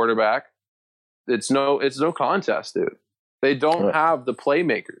better quarterback, it's no contest, dude. They don't have the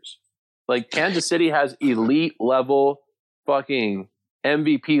playmakers. Like Kansas City has elite level fucking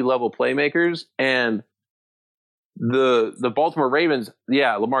MVP level playmakers, and the Baltimore Ravens,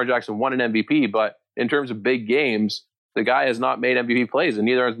 yeah, Lamar Jackson won an MVP, but in terms of big games, the guy has not made MVP plays, and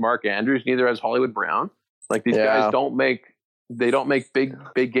neither has Mark Andrews, neither has Hollywood Brown. Like these guys don't make big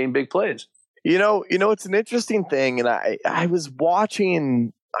game big plays. You know, it's an interesting thing, and I was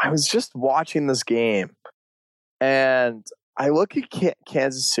just watching this game, and I look at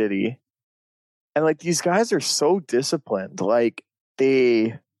Kansas City, and like these guys are so disciplined, like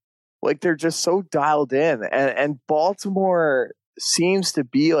they're just so dialed in, and Baltimore seems to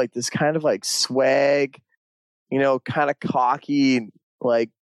be like this kind of like swag, kind of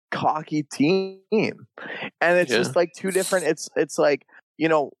cocky team, and it's just like two different. It's like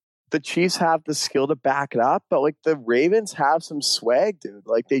the Chiefs have the skill to back it up, but like the Ravens have some swag, dude.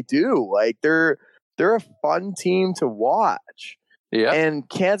 Like they do. Like they're a fun team to watch. Yeah. And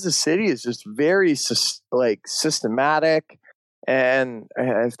Kansas City is just very systematic, and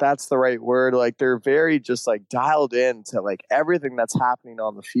if that's the right word, like they're very just like dialed in to like everything that's happening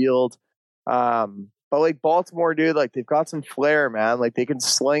on the field. But like Baltimore, dude, like they've got some flair, man. Like they can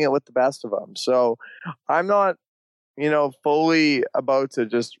sling it with the best of them. So I'm not, fully about to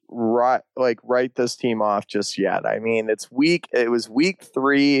just write this team off just yet. I mean, it was week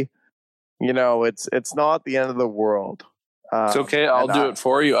 3. It's not the end of the world. It's okay. I'll do it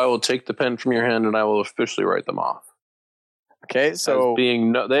for you. I will take the pen from your hand and I will officially write them off. Okay. So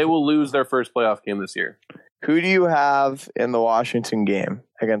they will lose their first playoff game this year. Who do you have in the Washington game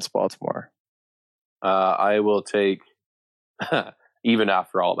against Baltimore? I will take, even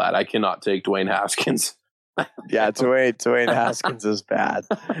after all that, I cannot take Dwayne Haskins. Yeah, Dwayne Haskins is bad,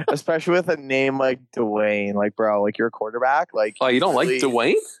 especially with a name like Dwayne. Like, bro, like you're a quarterback. Like, oh, you don't like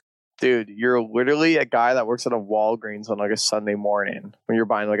Dwayne? Dude, you're literally a guy that works at a Walgreens on like a Sunday morning when you're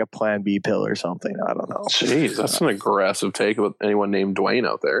buying like a Plan B pill or something. I don't know. Jeez, that's an aggressive take about anyone named Dwayne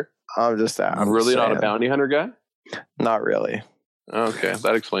out there. I'm really not a bounty hunter guy? Not really. Okay,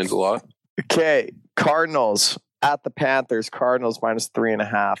 that explains a lot. Okay, Cardinals at the Panthers. Cardinals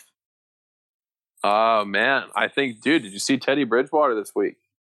 -3.5. Oh, man. I think, dude, did you see Teddy Bridgewater this week?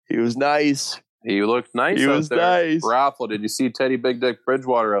 He was nice. He looked nice He out was there. nice. Raffle, did you see Teddy Big Dick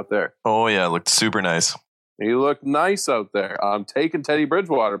Bridgewater out there? Oh, yeah. Looked super nice. He looked nice out there. I'm taking Teddy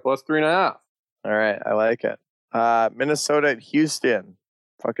Bridgewater +3.5. All right. I like it. Minnesota at Houston.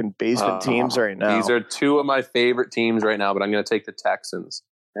 Fucking basement teams right now. These are two of my favorite teams right now, but I'm going to take the Texans.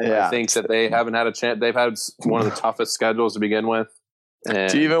 Yeah. I think that they haven't had a chance. They've had one of the toughest schedules to begin with.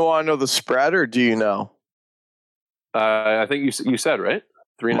 And do you even want to know the spread, or do you know? I think you said, right?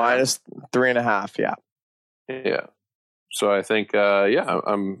 3.5. -3.5. Yeah. Yeah. So I think,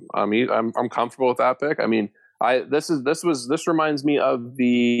 I'm comfortable with that pick. I mean, this reminds me of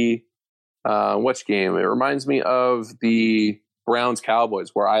the which game? It reminds me of the Browns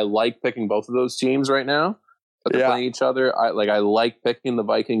Cowboys, where I like picking both of those teams right now, but they're playing each other. I like picking the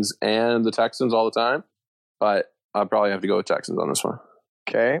Vikings and the Texans all the time, but I'll probably have to go with Texans on this one.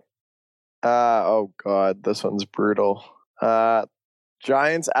 Okay. Oh God, this one's brutal.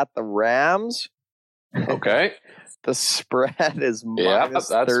 Giants at the Rams. Okay. The spread is that's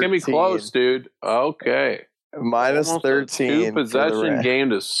gonna be close, dude. Okay. -13. Two possession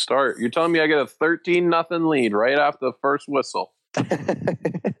game to start. You're telling me I get a 13-0 lead right after the first whistle?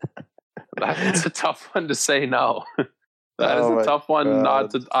 That's a tough one to say no. That is a tough one not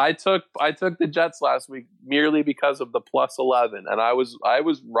to. I took the Jets last week merely because of the +11, and I was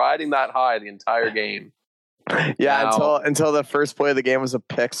riding that high the entire game. Yeah, until the first play of the game was a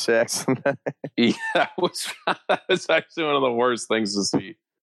pick six. Yeah, that was actually one of the worst things to see.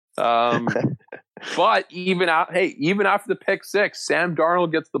 But even after the pick six, Sam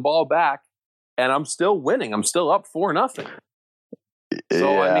Darnold gets the ball back, and I'm still winning. I'm still up 4-0.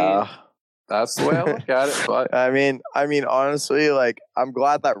 So I mean, that's the way I look at it. But I mean, honestly, like I'm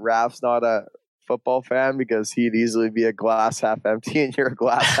glad that Raf's not a football fan, because he'd easily be a glass half empty and you're a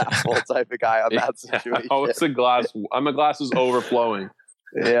glass half full type of guy on that situation. Oh, it's a glass. I'm a glass is overflowing.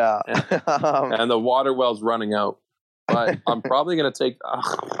 Yeah, and the water well's running out. But I'm probably gonna take.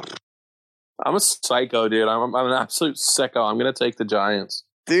 I'm a psycho, dude. I'm an absolute sicko. I'm gonna take the Giants.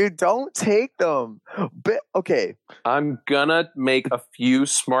 Dude, don't take them. But okay, I'm gonna make a few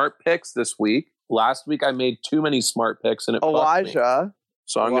smart picks this week. Last week I made too many smart picks, and it fucked me.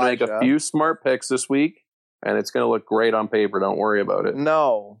 So I'm gonna make a few smart picks this week, and it's going to look great on paper. Don't worry about it.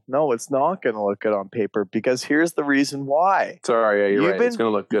 No, it's not going to look good on paper because here's the reason why. Sorry, yeah, you're right. It's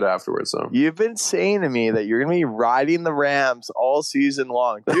going to look good afterwards, though. You've been saying to me that you're going to be riding the Rams all season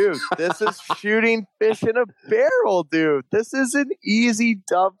long. Dude, this is shooting fish in a barrel, dude. This is an easy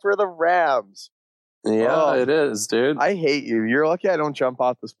dub for the Rams. Yeah, it is, dude. I hate you. You're lucky I don't jump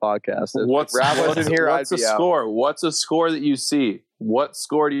off this podcast. What's the score? What's a score that you see? What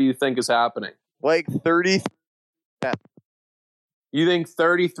score do you think is happening? Like 30. You think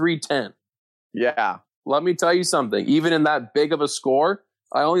 33-10? Yeah. Let me tell you something. Even in that big of a score,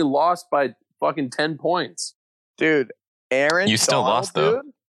 I only lost by fucking 10 points. Dude, Aaron You still Donald, lost, though.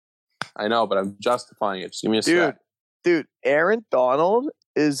 Dude? I know, but I'm justifying it. Just give me a sec. Dude, Aaron Donald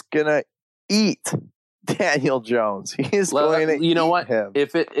is going to eat Daniel Jones. He's going to You know what? him.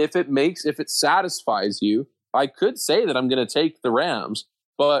 If it satisfies you, I could say that I'm going to take the Rams,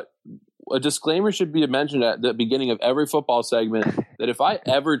 but a disclaimer should be mentioned at the beginning of every football segment that if I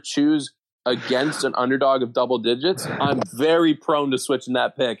ever choose against an underdog of double digits, I'm very prone to switching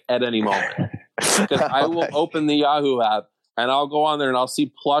that pick at any moment. Because I will open the Yahoo app and I'll go on there and I'll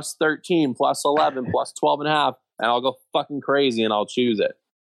see plus 13, plus 11, plus 12.5, and I'll go fucking crazy and I'll choose it.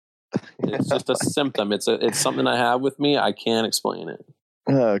 It's just a symptom. It's something I have with me. I can't explain it.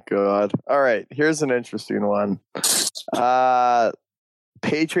 Oh, God. All right. Here's an interesting one.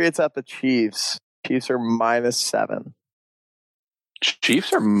 Patriots at the Chiefs. Chiefs are -7.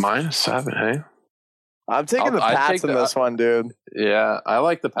 Chiefs are -7, hey? I'm taking the Pats in this one, dude. Yeah, I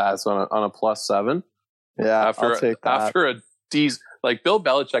like the Pats on a +7. Yeah, I'll take that. After a like Bill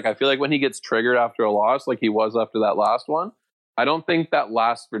Belichick, I feel like when he gets triggered after a loss, like he was after that last one, I don't think that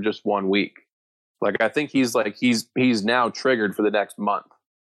lasts for just 1 week. Like I think he's now triggered for the next month.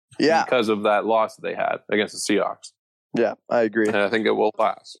 Yeah, because of that loss that they had against the Seahawks. Yeah, I agree. And I think it will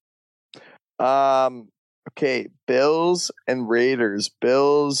last. Okay, Bills and Raiders.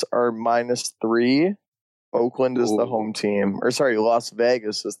 Bills are -3. Oakland is the home team. Or sorry, Las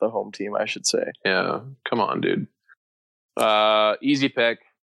Vegas is the home team, I should say. Yeah, come on, dude. Easy pick.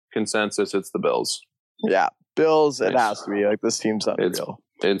 Consensus, it's the Bills. Yeah, Bills, it has to be. Like, this team's unreal.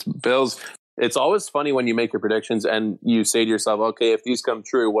 It's Bills. It's always funny when you make your predictions and you say to yourself, okay, if these come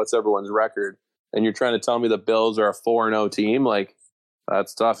true, what's everyone's record? And you're trying to tell me the Bills are a 4-0 team. Like,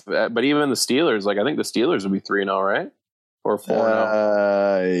 that's tough. But even the Steelers, like, I think the Steelers would be 3-0, right? Or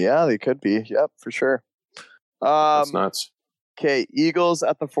 4-0. Yeah, they could be. Yep, for sure. That's nuts. Okay, Eagles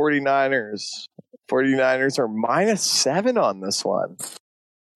at the 49ers. 49ers are -7 on this one.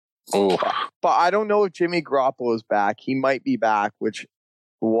 Oh, but I don't know if Jimmy Garoppolo is back. He might be back, which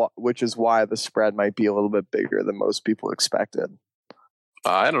is why the spread might be a little bit bigger than most people expected.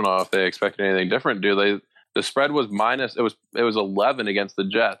 I don't know if they expected anything different. Do they? The spread was minus. It was 11 against the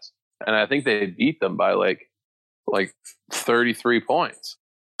Jets, and I think they beat them by like 33 points.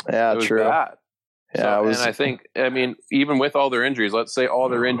 Yeah, it was true. Bad. Yeah, and I think, I mean, even with all their injuries, let's say all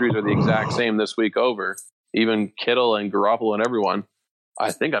their injuries are the exact same this week over, even Kittle and Garoppolo and everyone,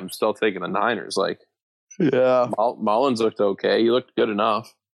 I think I'm still taking the Niners. Like, yeah, Mullins looked okay. He looked good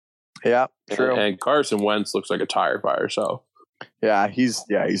enough. Yeah, true. And Carson Wentz looks like a tire fire. So, yeah, he's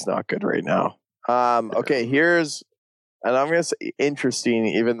not good right now. Okay, and I'm gonna say interesting,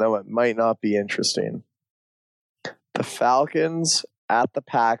 even though it might not be interesting. The Falcons at the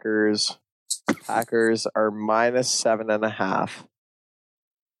Packers. Packers are -7.5.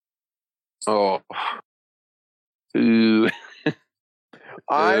 Oh, ooh.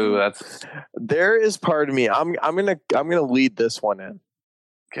 There is part of me. I'm gonna lead this one in.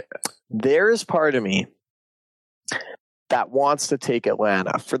 Okay. There is part of me that wants to take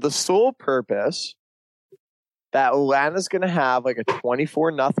Atlanta for the sole purpose that Atlanta's going to have like a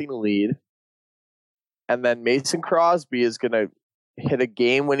 24-0 lead, and then Mason Crosby is going to hit a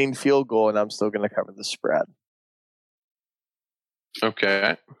game-winning field goal, and I'm still going to cover the spread.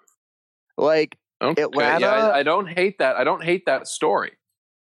 Okay. Like, Atlanta. Yeah, I don't hate that. I don't hate that story.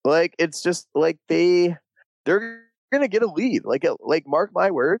 Like, it's just like they're going to get a lead. Like, mark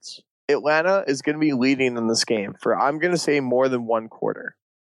my words, Atlanta is going to be leading in this game for, I'm going to say, more than one quarter.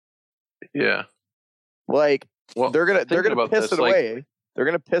 Yeah. Like, they're going to piss it away. They're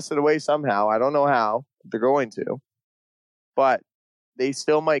going to piss it away somehow. I don't know how. They're going to. But they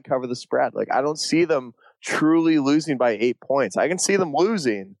still might cover the spread. Like, I don't see them truly losing by 8 points. I can see them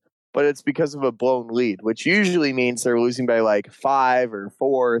losing, but it's because of a blown lead, which usually means they're losing by like 5 or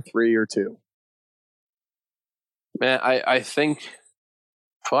 4 or 3 or 2. Man, I think,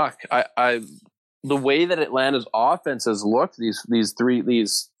 the way that Atlanta's offense has looked these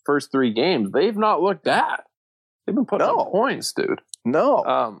first 3 games, they've not looked bad. They've been putting up points, dude.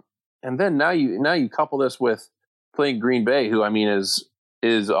 No. And then now you couple this with playing Green Bay, who I mean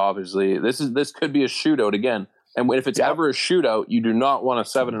is obviously this could be a shootout again. And if it's ever a shootout, you do not want a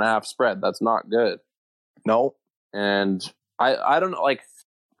 7.5 spread. That's not good. No. And I don't know, like,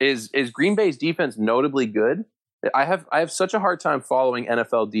 is Green Bay's defense notably good? I have such a hard time following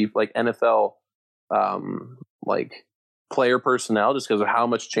NFL like player personnel just because of how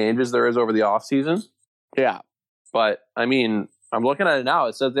much changes there is over the offseason. Yeah. But I mean, I'm looking at it now.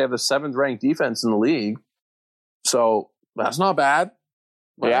 It says they have the 7th ranked defense in the league. So that's not bad.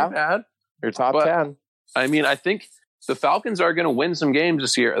 Not bad. You're top 10. I mean, I think the Falcons are going to win some games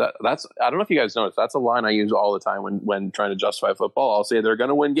this year. That's I don't know if you guys noticed. That's a line I use all the time when trying to justify football. I'll say they're going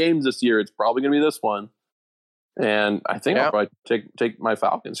to win games this year. It's probably going to be this one. And I think I'll probably take my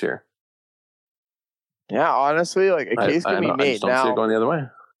Falcons here. Yeah, honestly, like a case can be made. I just don't see it going the other way.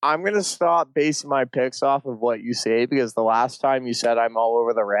 I'm going to stop basing my picks off of what you say, because the last time you said I'm all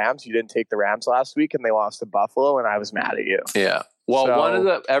over the Rams, you didn't take the Rams last week and they lost to Buffalo, and I was mad at you. Yeah.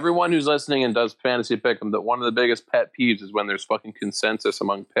 Well, everyone who's listening and does fantasy pick them, that one of the biggest pet peeves is when there's fucking consensus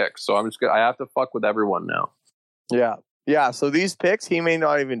among picks. So I have to fuck with everyone now. Yeah. Yeah. So these picks, he may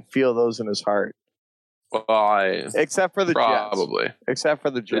not even feel those in his heart. Well, except for the probably. Jets. Except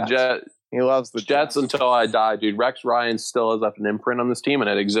for the Jets. The he loves the Jets until I die, dude. Rex Ryan still has left an imprint on this team, and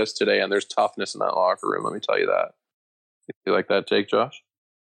it exists today, and there's toughness in that locker room. Let me tell you that. You like that take, Josh?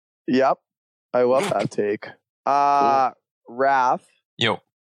 Yep. I love that take. Cool. Raph. Yo.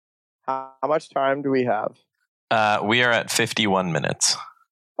 How much time do we have? We are at 51 minutes.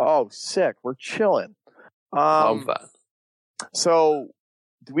 Oh, sick. We're chilling. Love that. So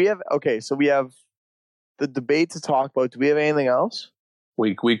do we have the debate to talk about. Do we have anything else?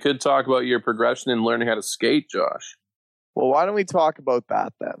 We could talk about your progression in learning how to skate, Josh. Well, why don't we talk about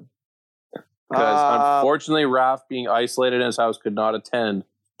that then? Because unfortunately, Raph, being isolated in his house, could not attend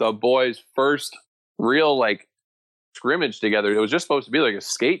the boys' first real scrimmage together. It was just supposed to be like a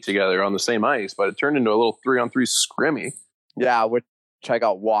skate together on the same ice, but it turned into a little 3-on-3 scrimmy. Yeah, which I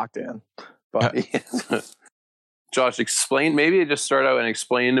got walked in. But Josh, maybe just start out and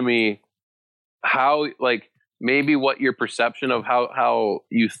explain to me how, maybe what your perception of how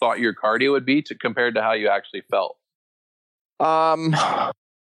you thought your cardio would be compared to how you actually felt.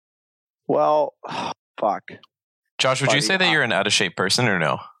 Well, fuck. Josh, would you say that you're an out of shape person or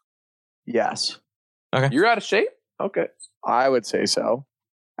no? Yes. Okay. You're out of shape? Okay. I would say so.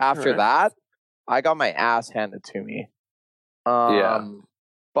 After that, I got my ass handed to me.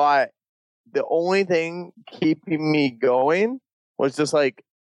 But the only thing keeping me going was just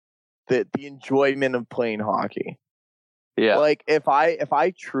the enjoyment of playing hockey. Yeah. If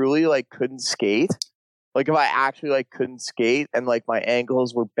I truly couldn't skate, if I actually couldn't skate and my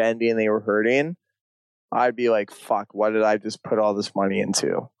ankles were bendy and they were hurting, I'd be like, fuck, what did I just put all this money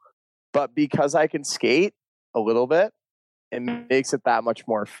into? But because I can skate a little bit, it makes it that much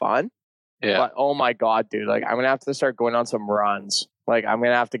more fun. Yeah. But oh my God, dude, I'm going to have to start going on some runs. I'm going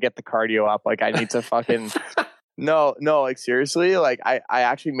to have to get the cardio up. I need to fucking No, seriously, I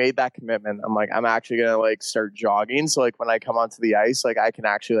actually made that commitment. I'm actually going to start jogging. So when I come onto the ice, I can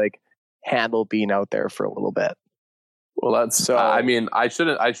actually handle being out there for a little bit. Well, that's so. I mean, I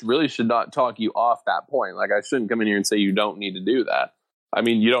really should not talk you off that point. I shouldn't come in here and say you don't need to do that. I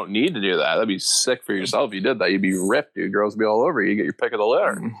mean, you don't need to do that. That'd be sick for yourself if you did that. You'd be ripped, dude. Girls would be all over you. You get your pick of the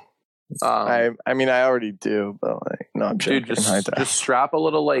litter. I mean, I already do, but no, I'm joking. Dude, just strap a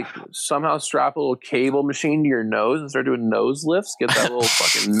little, somehow strap a little cable machine to your nose and start doing nose lifts. Get that little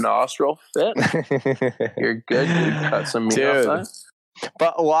fucking nostril fit. You're good, dude. Cut some meat off that.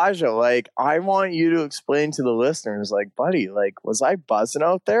 But Elijah, I want you to explain to the listeners, buddy, was I buzzing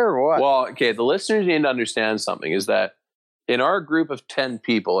out there or what? Well, okay, the listeners need to understand something is that in our group of 10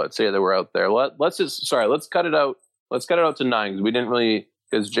 people, let's say that we're out there, let's cut it out. Let's cut it out to 9 because we didn't really,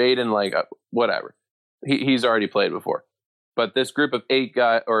 because Jaden, whatever. He's already played before. But this group of 8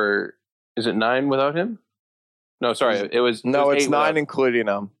 guys, or is it 9 without him? No, sorry. It's 9 including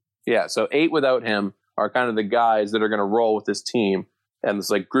him. Yeah, so 8 without him are kind of the guys that are going to roll with this team and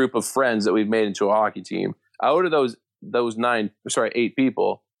this group of friends that we've made into a hockey team. Out of those 8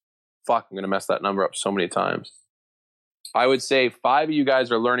 people, fuck, I'm going to mess that number up so many times. I would say 5 of you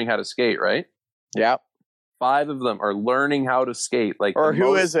guys are learning how to skate, right? Yeah. 5 of them are learning how to skate.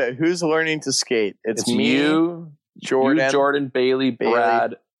 Is it? Who's learning to skate? It's me, you, Jordan, Bailey,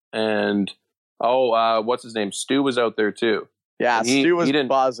 Brad, and what's his name? Stu was out there too. Yeah, Stu was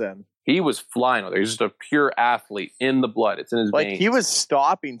buzzing. He was flying out there. He's just a pure athlete in the blood. It's in his veins. He was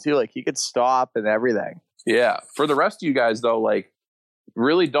stopping too. He could stop and everything. Yeah. For the rest of you guys though,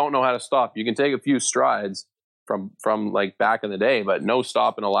 really don't know how to stop. You can take a few strides from back in the day, but no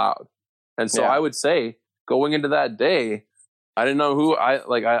stopping allowed. And so I would say going into that day, I didn't know who I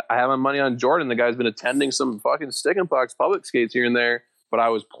have my money on Jordan. The guy's been attending some fucking stick and pucks public skates here and there, but I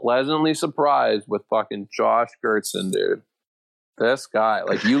was pleasantly surprised with fucking Josh Gertson, dude. This guy,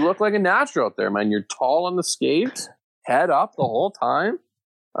 like, you look like a natural out there, man. You're tall on the skates, head up the whole time.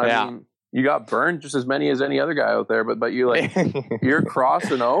 I mean, you got burned just as many as any other guy out there, but you like you're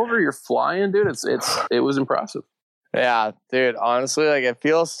crossing over, you're flying, dude. It was impressive. Yeah, dude. Honestly, like, it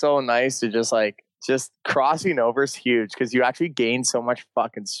feels so nice to just crossing over is huge because you actually gain so much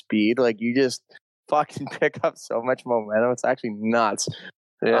fucking speed. Like, you just fucking pick up so much momentum. It's actually nuts.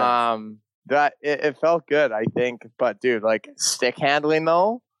 Yeah. That it felt good, I think. But dude, like, stick handling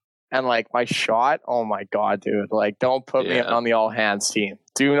though, and like my shot, oh my god, dude. Like, don't put me on the all hands team.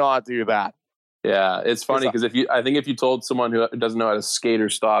 Do not do that. Yeah, it's funny because if you told someone who doesn't know how to skate or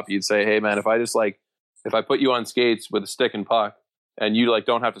stop, you'd say, hey man, if I put you on skates with a stick and puck and you like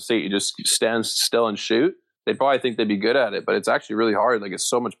don't have to skate, you just stand still and shoot, they'd probably think they'd be good at it. But it's actually really hard. Like, it's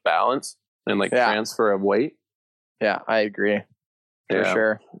so much balance and like transfer of weight. Yeah, I agree. For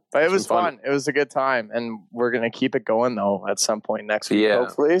sure. But it was fun. It was a good time. And we're going to keep it going, though, at some point next week,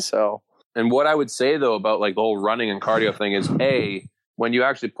 hopefully. So, and what I would say, though, about like the whole running and cardio thing is, when you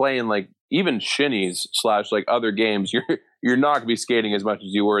actually play in like even shinnies / like other games, you're not going to be skating as much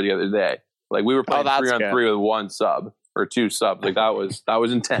as you were the other day. Like, we were playing 3-on-3 with one sub or two subs. Like, that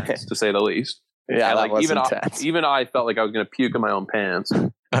was intense, to say the least. Yeah, and, like, was intense. Even I felt like I was going to puke in my own pants.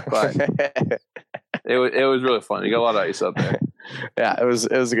 But it was really fun. You got a lot of ice out there. Yeah, it was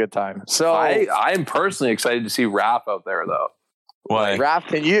a good time. So I'm personally excited to see Raph out there, though. Why?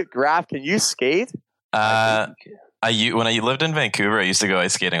 Raph, can you skate? When I lived in Vancouver, I used to go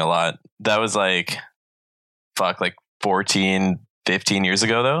ice skating a lot. That was like 14, 15 years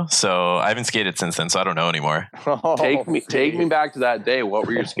ago, though. So I haven't skated since then, so I don't know anymore. Take me back to that day. What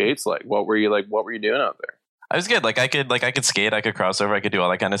were your skates like? What were you doing out there? I was good. Like, I could skate, I could cross over, I could do all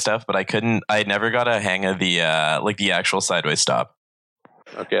that kind of stuff, but I never got a hang of the actual sideways stop.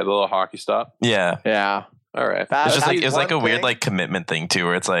 Okay, the little hockey stop. Yeah. Yeah. All right. It's like a weird like commitment thing too,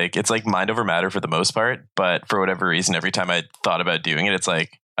 where it's like mind over matter for the most part, but for whatever reason, every time I thought about doing it, it's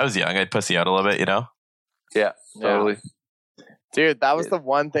like I was young, I'd pussy out a little bit, you know? Yeah, totally. Dude, that was the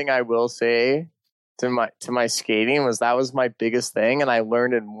one thing I will say to my skating was that was my biggest thing, and I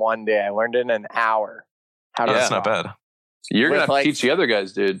learned in one day. I learned in an hour. That's not bad. You're going to have to teach the other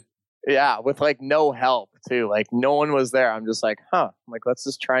guys, dude. Yeah, with like no help too. Like, no one was there. I'm just like, I'm like, let's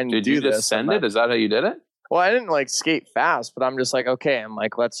just try and do this. Did you just send it? Is that how you did it? Well, I didn't like skate fast, but I'm just like, okay, I'm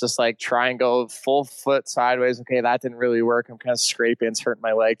like, let's just like try and go full foot sideways. Okay, that didn't really work. I'm kind of scraping. It's hurting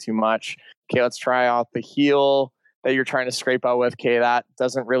my leg too much. Okay, let's try off the heel that you're trying to scrape out with. Okay, that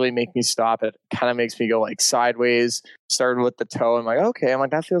doesn't really make me stop. It kind of makes me go like sideways. Started with the toe. I'm like, okay. I'm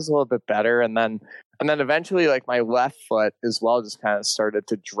like, that feels a little bit better. And then eventually, like, my left foot as well just kind of started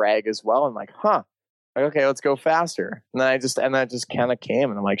to drag as well. I'm like, like, okay, let's go faster. And then that just kind of came,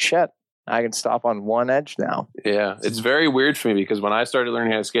 and I'm like, shit, I can stop on one edge now. Yeah, it's very weird for me because when I started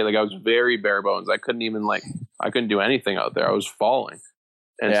learning how to skate, like, I was very bare bones. I couldn't do anything out there. I was falling.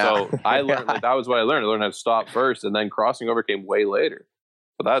 And so I learned, like, that was what I learned. I learned how to stop first, and then crossing over came way later.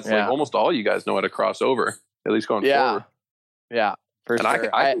 But that's like almost all you guys know how to cross over, at least going forward. Yeah. For and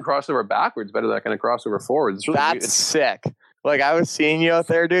sure. I can cross over backwards better than I can cross over forwards. It's really that's sick. Like, I was seeing you out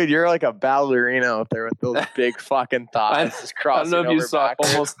there, dude. You're like a ballerina out there with those big fucking thighs. I don't know if you saw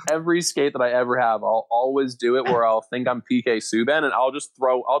backwards. Almost every skate that I ever have, I'll always do it where I'll think I'm PK Subban, and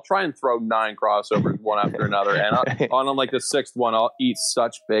I'll try and throw 9 crossovers one after another. And on like the 6th one, I'll eat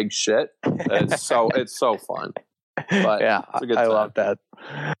such big shit. It's so fun. But yeah, it's a good I time. love that.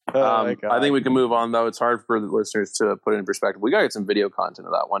 I think we can move on, though. It's hard for the listeners to put it in perspective. We got to get some video content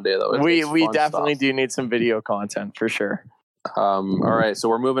of that one day, though. We definitely do need some video content for sure. All right, so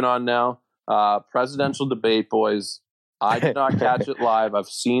we're moving on now. Presidential debate, boys. I did not catch it live. I've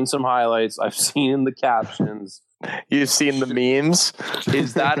seen some highlights. I've seen the captions. You've seen the memes.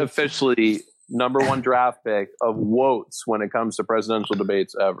 Is that officially number 1 draft pick of Woats when it comes to presidential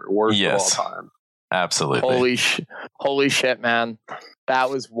debates ever? Worst of all time. Absolutely. Holy shit, man. That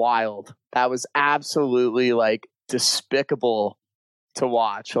was wild. That was absolutely like despicable to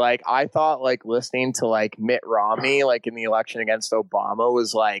watch. Like, I thought like listening to like Mitt Romney like in the election against Obama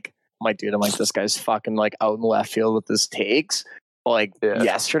was like, I'm like, this guy's fucking like out in left field with his takes. Like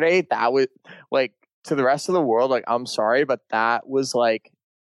yesterday, that was like, to the rest of the world, like, I'm sorry, but that was like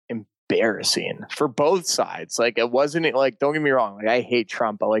embarrassing for both sides. Like, it wasn't like, don't get me wrong, like, I hate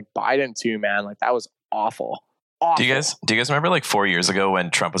Trump, but like Biden too, man. Like, that was awful. Do you guys remember like 4 years ago when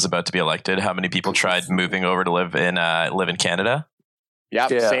Trump was about to be elected, how many people tried moving over to live in Canada? Yep,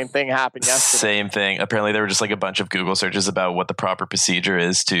 same thing happened yesterday. Same thing. Apparently, there were just like a bunch of Google searches about what the proper procedure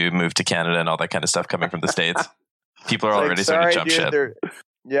is to move to Canada and all that kind of stuff coming from the States. People are already starting to jump ship.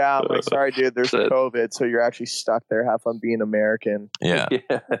 I'm like, sorry, dude, there's COVID, so you're actually stuck there. Have fun being American. Yeah,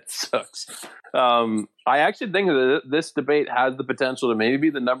 it sucks. I actually think that this debate has the potential to maybe be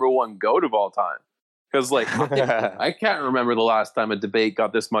the number one GOAT of all time. Because, like, I can't remember the last time a debate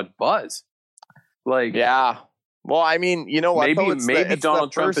got this much buzz. Like, yeah. Well, I mean, you know what? Maybe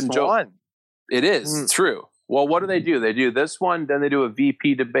Donald Trump and Joe. One. It is true. Well, what do? They do this one, then they do a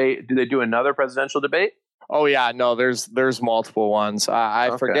VP debate. Do they do another presidential debate? Oh yeah, no. There's multiple ones.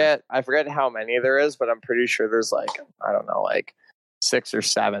 I forget how many there is, but I'm pretty sure there's like, I don't know, like 6 or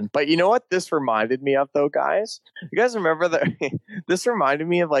 7. But you know what this reminded me of, though, guys? You guys remember that? This reminded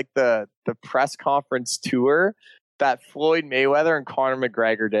me of like the press conference tour that Floyd Mayweather and Conor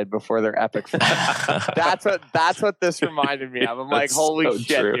McGregor did before their epic fight. That's what this reminded me of. I'm like, holy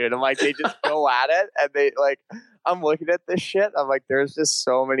shit, dude. I'm like, they just go at it, and they like, I'm looking at this shit. I'm like, there's just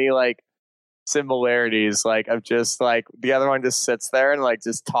so many like similarities, like of just like the other one just sits there and like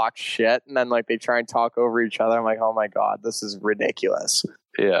just talks shit, and then like they try and talk over each other. I'm like, oh my god, this is ridiculous.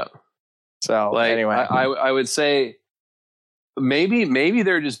 Yeah. So like, anyway, I would say maybe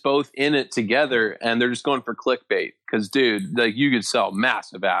they're just both in it together and they're just going for clickbait. Because dude, like you could sell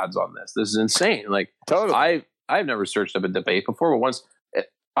massive ads on this. This is insane. Like totally. I've never searched up a debate before, but once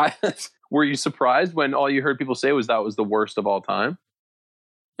were you surprised when all you heard people say was that was the worst of all time?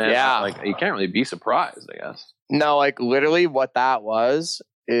 And yeah, like you can't really be surprised, I guess. No, like literally what that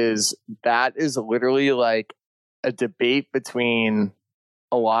is literally like a debate between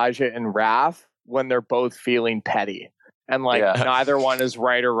Elijah and Raph when they're both feeling petty. And like neither one is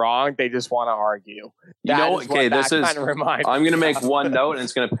right or wrong. They just want to argue. I'm going to make one note, and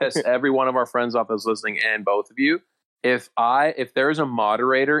it's going to piss every one of our friends off that's listening, and both of you. If there is a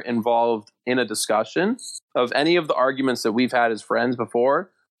moderator involved in a discussion of any of the arguments that we've had as friends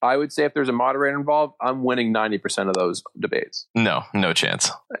before, I would say if there's a moderator involved, I'm winning 90% of those debates. No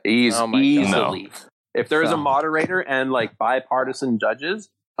chance. Easily. No. If there is a moderator and like bipartisan judges,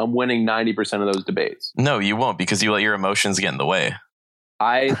 I'm winning 90% of those debates. No, you won't, because you let your emotions get in the way.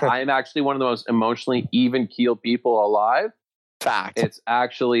 I'm actually one of the most emotionally even keeled people alive. Fact. It's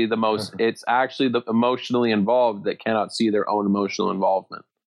actually the emotionally involved that cannot see their own emotional involvement.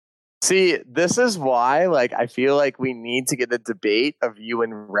 See, this is why, like, I feel like we need to get a debate of you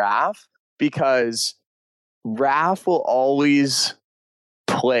and Raph, because Raph will always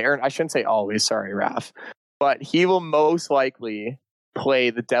play, or I shouldn't say always, sorry, Raph, but he will most likely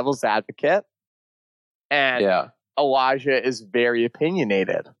play the devil's advocate, and Elijah is very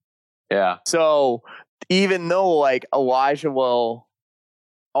opinionated. Yeah. So even though like Elijah will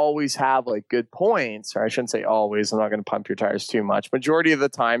always have like good points, or I shouldn't say always, I'm not going to pump your tires too much, majority of the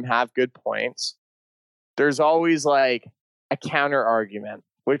time have good points, there's always like a counter argument,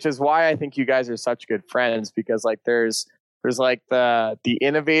 which is why I think you guys are such good friends, because like there's like the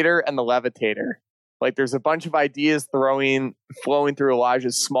innovator and the levitator. Like there's a bunch of ideas flowing through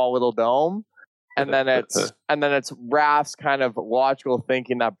Elijah's small little dome, and then it's Raph's kind of logical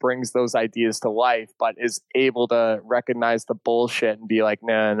thinking that brings those ideas to life, but is able to recognize the bullshit and be like,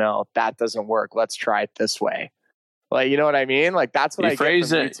 no, that doesn't work. Let's try it this way. Like, you know what I mean? Like that's what I get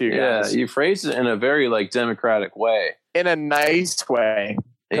from you two guys. Yeah, you phrase it in a very like democratic way, in a nice way.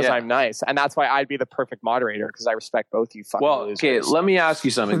 Because I'm nice, and that's why I'd be the perfect moderator, because I respect both you fucking losers. Okay, let me ask you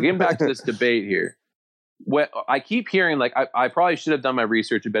something. Getting back to this debate here. I keep hearing, like, I probably should have done my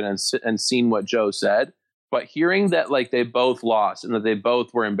research a bit and seen what Joe said, but hearing that, like, they both lost and that they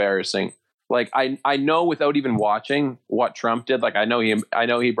both were embarrassing. Like, I know without even watching what Trump did. Like, I know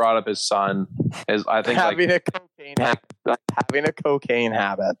he brought up his son as I think having a cocaine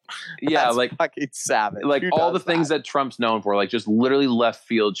habit. Yeah, that's like fucking savage. Like all the things that Trump's known for, like just literally left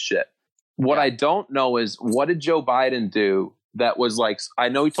field shit. What I don't know is, what did Joe Biden do? That was like, I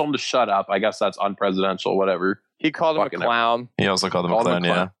know he told him to shut up. I guess that's unpresidential, whatever. He called him a clown. He also called him a clown,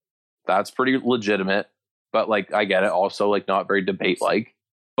 yeah. That's pretty legitimate. But like, I get it. Also, like, not very debate-like.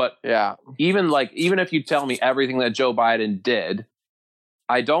 But yeah, even if you tell me everything that Joe Biden did,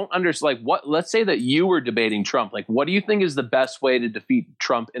 I don't understand. Like, what? Let's say that you were debating Trump. Like, what do you think is the best way to defeat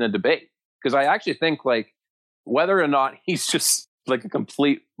Trump in a debate? Because I actually think, like, whether or not he's just like a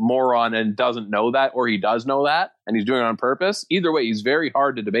complete moron and doesn't know that, or he does know that and he's doing it on purpose, either way, he's very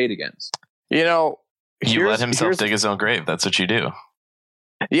hard to debate against. You let himself dig his own grave. That's what you do.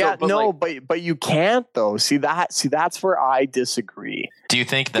 Yeah, so, but you can't though. See that's where I disagree. Do you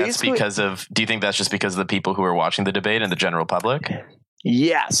think that's just because of the people who are watching the debate and the general public?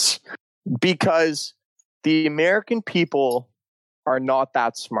 Yes, because the American people are not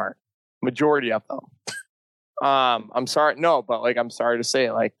that smart. Majority of them. I'm sorry. No, but like, I'm sorry to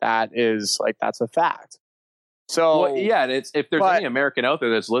say, like, that's a fact. So well, yeah, and if there's any American out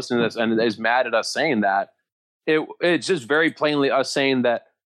there that's listening to this and is mad at us saying that, it's just very plainly us saying that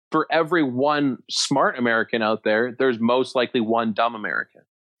for every one smart American out there, there's most likely one dumb American.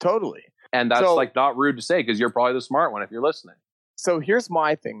 Totally. And that's like not rude to say because you're probably the smart one if you're listening. So here's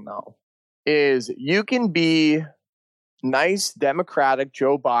my thing though, is you can be nice Democratic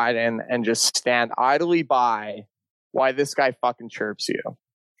Joe Biden and just stand idly by why this guy fucking chirps you.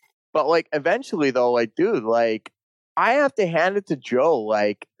 But like eventually though, like, dude, like I have to hand it to Joe.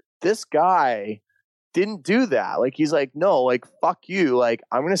 Like this guy didn't do that. Like he's like, no, like fuck you. Like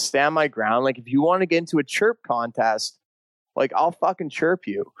I'm going to stand my ground. Like if you want to get into a chirp contest, like I'll fucking chirp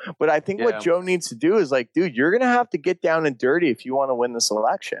you. But I think what Joe needs to do is like, dude, you're going to have to get down and dirty if you want to win this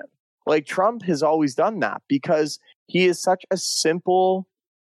election. Like Trump has always done that because he is such a simple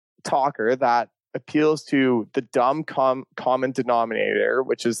talker that appeals to the dumb common denominator,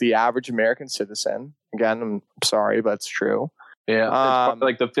 which is the average American citizen. Again, I'm sorry, but it's true. Yeah, it's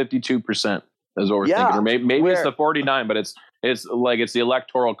like the 52% is what we're thinking, or maybe it's the 49, but it's the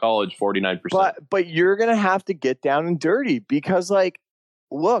electoral college 49%. But you're gonna have to get down and dirty because, like,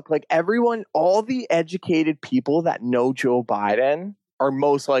 look, like everyone, all the educated people that know Joe Biden are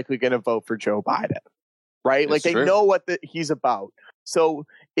most likely going to vote for Joe Biden, right? Like they know what he's about. So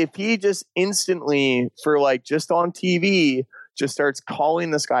if he just instantly, for like just on TV, just starts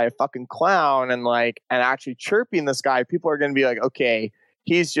calling this guy a fucking clown and actually chirping this guy, people are going to be like, okay,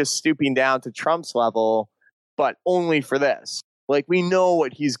 he's just stooping down to Trump's level, but only for this. Like we know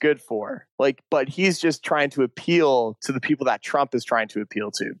what he's good for. Like, but he's just trying to appeal to the people that Trump is trying to appeal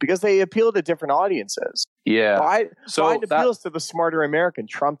to because they appeal to different audiences. Yeah. Biden appeals to the smarter American.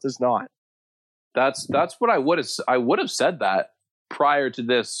 Trump does not. That's what I would have said that prior to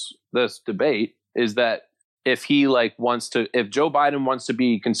this debate, is that if he if Joe Biden wants to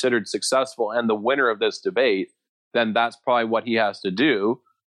be considered successful and the winner of this debate, then that's probably what he has to do.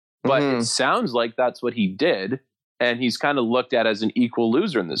 But it sounds like that's what he did. And he's kind of looked at as an equal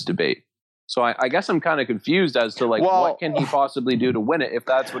loser in this debate. So I guess I'm kind of confused as to what can he possibly do to win it if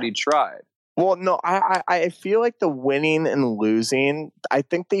that's what he tried? Well, no, I feel like the winning and losing, I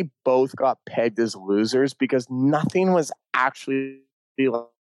think they both got pegged as losers because nothing was actually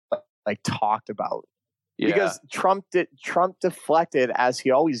like talked about. Yeah. Because Trump deflected as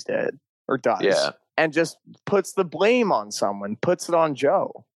he always did or does, and just puts the blame on someone, puts it on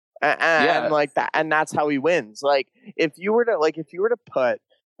Joe. And like that, and that's how he wins. Like if you were to put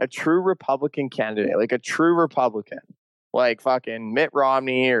a true Republican candidate, like a true Republican, like fucking Mitt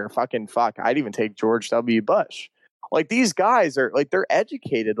Romney or I'd even take George W. Bush. Like these guys are like, they're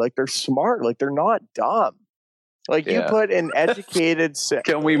educated, like they're smart, like they're not dumb. Like you put an educated.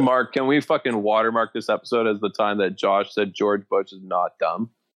 Can we fucking watermark this episode as the time that Josh said George Bush is not dumb?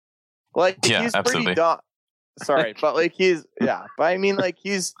 Like he's absolutely pretty dumb. Sorry, but like but I mean, like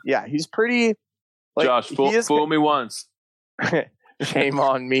he's pretty. Like, Josh, fool me once. Shame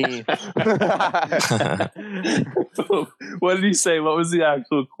on me. What did he say? What was the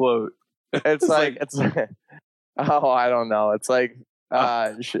actual quote? It's oh, I don't know. It's like,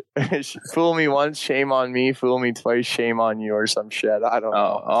 fool me once, shame on me. Fool me twice, shame on you, or some shit. I don't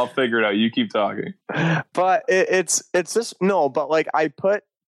know. I'll figure it out. You keep talking. But it's just no. But like I put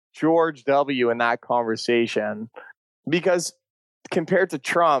George W. in that conversation because compared to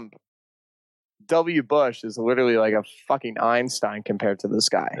Trump, W. Bush is literally like a fucking Einstein compared to this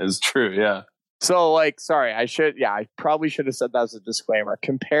guy. It's true, yeah. So like, sorry, I probably should have said that as a disclaimer.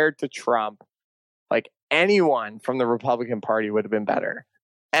 Compared to Trump, like anyone from the Republican Party would have been better.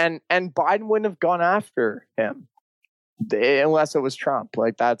 And Biden wouldn't have gone after him unless it was Trump.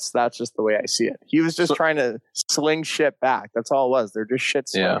 Like that's just the way I see it. He was just trying to sling shit back. That's all it was. They're just shit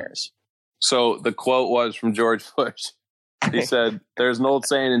slingers. Yeah. So the quote was from George Bush. He said, "There's an old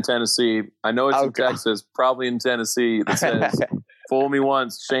saying in Tennessee. I know it's in Texas, probably in Tennessee, that says, fool me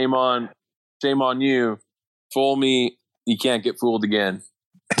once, shame on you. Fool me, you can't get fooled again."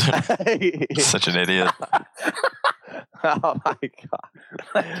 Such an idiot. Oh my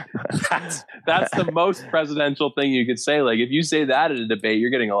god. That's the most presidential thing you could say. Like if you say that at a debate, you're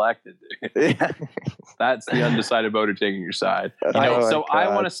getting elected. That's the undecided voter taking your side. I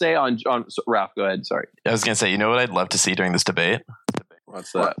want to say on Ralph, go ahead. Sorry. I was gonna say, you know what I'd love to see during this debate?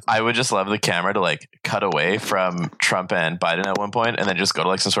 What's that? I would just love the camera to like cut away from Trump and Biden at one point and then just go to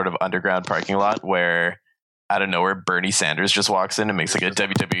like some sort of underground parking lot where out of nowhere, Bernie Sanders just walks in and makes like a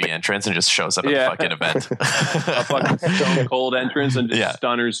WWE entrance and just shows up at the fucking event. A fucking Stone Cold entrance and just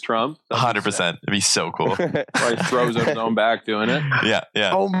stunners Trump. 100%. It'd be so cool. Or he throws his own back doing it. Yeah,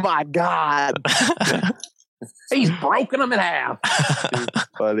 yeah. Oh my God. He's broken him in half.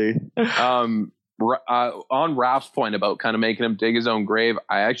 Buddy. On Raph's point about kind of making him dig his own grave,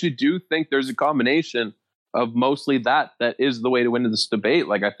 I actually do think there's a combination of mostly that is the way to win this debate.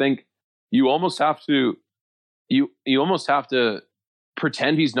 Like, I think you almost have to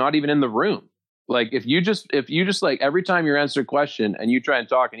pretend he's not even in the room. Like, if you just like every time you answer a question and you try and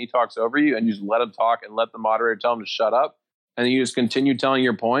talk and he talks over you and you just let him talk and let the moderator tell him to shut up, and then you just continue telling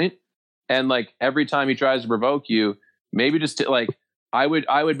your point, and like every time he tries to provoke you, maybe just I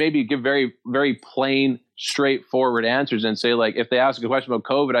would maybe give very, very plain, straightforward answers and say, like, if they ask a question about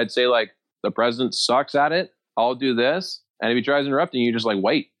COVID, I'd say, like, the president sucks at it. I'll do this. And if he tries interrupting you, just like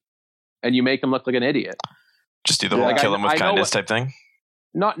wait, and you make him look like an idiot. Just do the whole kill him with kindness type thing.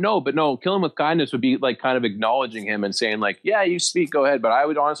 Kill him with kindness would be like kind of acknowledging him and saying like, yeah, you speak, go ahead. But I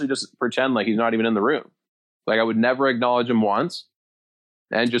would honestly just pretend like he's not even in the room. Like, I would never acknowledge him once,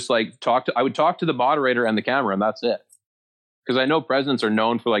 and just like I would talk to the moderator and the camera, and that's it. Because I know presidents are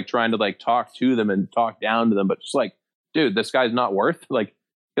known for like trying to like talk to them and talk down to them, but just like, dude, this guy's not worth, like,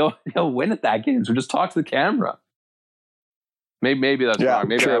 he'll win at that game. So just talk to the camera. Maybe that's wrong.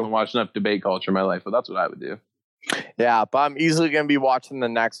 Maybe I haven't watched enough debate culture in my life, but that's what I would do. Yeah, but I'm easily going to be watching the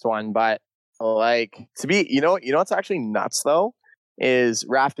next one. But like, to be, you know what's actually nuts though is,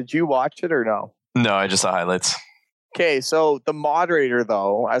 Raph, did you watch it or no? No, I just saw highlights. Okay, so the moderator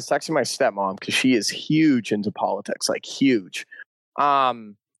though, I was texting my stepmom because she is huge into politics, like huge.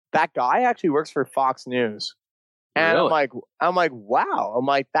 That guy actually works for Fox News. And really? I'm like, wow. I'm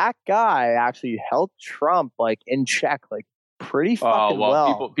like, that guy actually held Trump like in check, like pretty fucking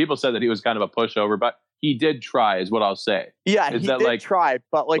well. People said that he was kind of a pushover, but he did try, is what I'll say. Yeah, he did try,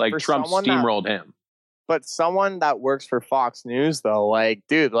 but like for Trump steamrolled him. But someone that works for Fox News though, like,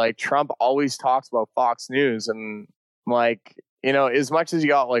 dude, like Trump always talks about Fox News, and like, as much as he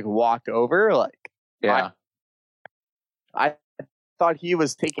got like walked over, like, yeah, I thought he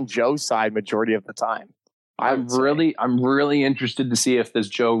was taking Joe's side majority of the time. I'm really interested to see if this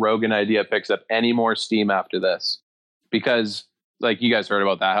Joe Rogan idea picks up any more steam after this, because like, you guys heard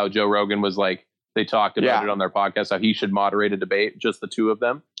about that, how Joe Rogan was like, they talked about it on their podcast, how he should moderate a debate, just the two of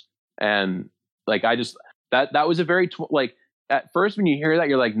them. And like, I just, that was a very, like, at first when you hear that,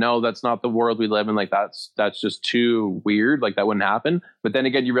 you're like, no, that's not the world we live in. Like, that's just too weird. Like, that wouldn't happen. But then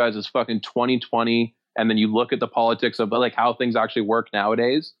again, you realize it's fucking 2020. And then you look at the politics of like how things actually work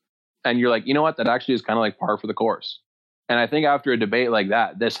nowadays. And you're like, you know what? That actually is kind of like par for the course. And I think after a debate like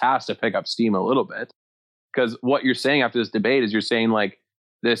that, this has to pick up steam a little bit. Because what you're saying after this debate is, you're saying like,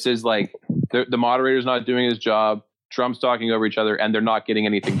 this is like, the moderator's not doing his job, Trump's talking over each other, and they're not getting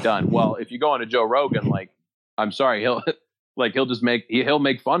anything done. Well, if you go on to Joe Rogan, like, I'm sorry, he'll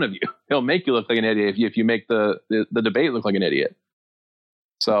make fun of you. He'll make you look like an idiot if you make the debate look like an idiot.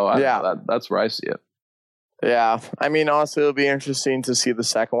 So that's where I see it. Yeah, I mean, also it'll be interesting to see the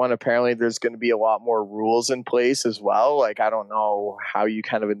second one. Apparently, there's going to be a lot more rules in place as well. Like, I don't know how you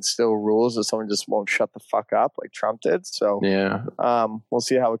kind of instill rules if someone just won't shut the fuck up like Trump did. So yeah, we'll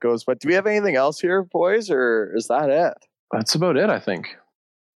see how it goes. But do we have anything else here, boys, or is that it? That's about it, I think.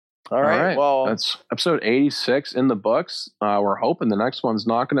 All right. Well, that's episode 86 in the books. We're hoping the next one's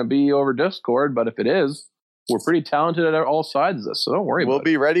not going to be over Discord, but if it is, we're pretty talented at all sides of this, so don't worry. We'll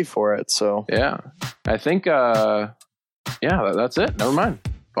be ready for it. So yeah, I think that's it. Never mind.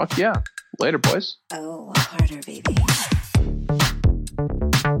 Fuck yeah. Later, boys. Oh, harder, baby.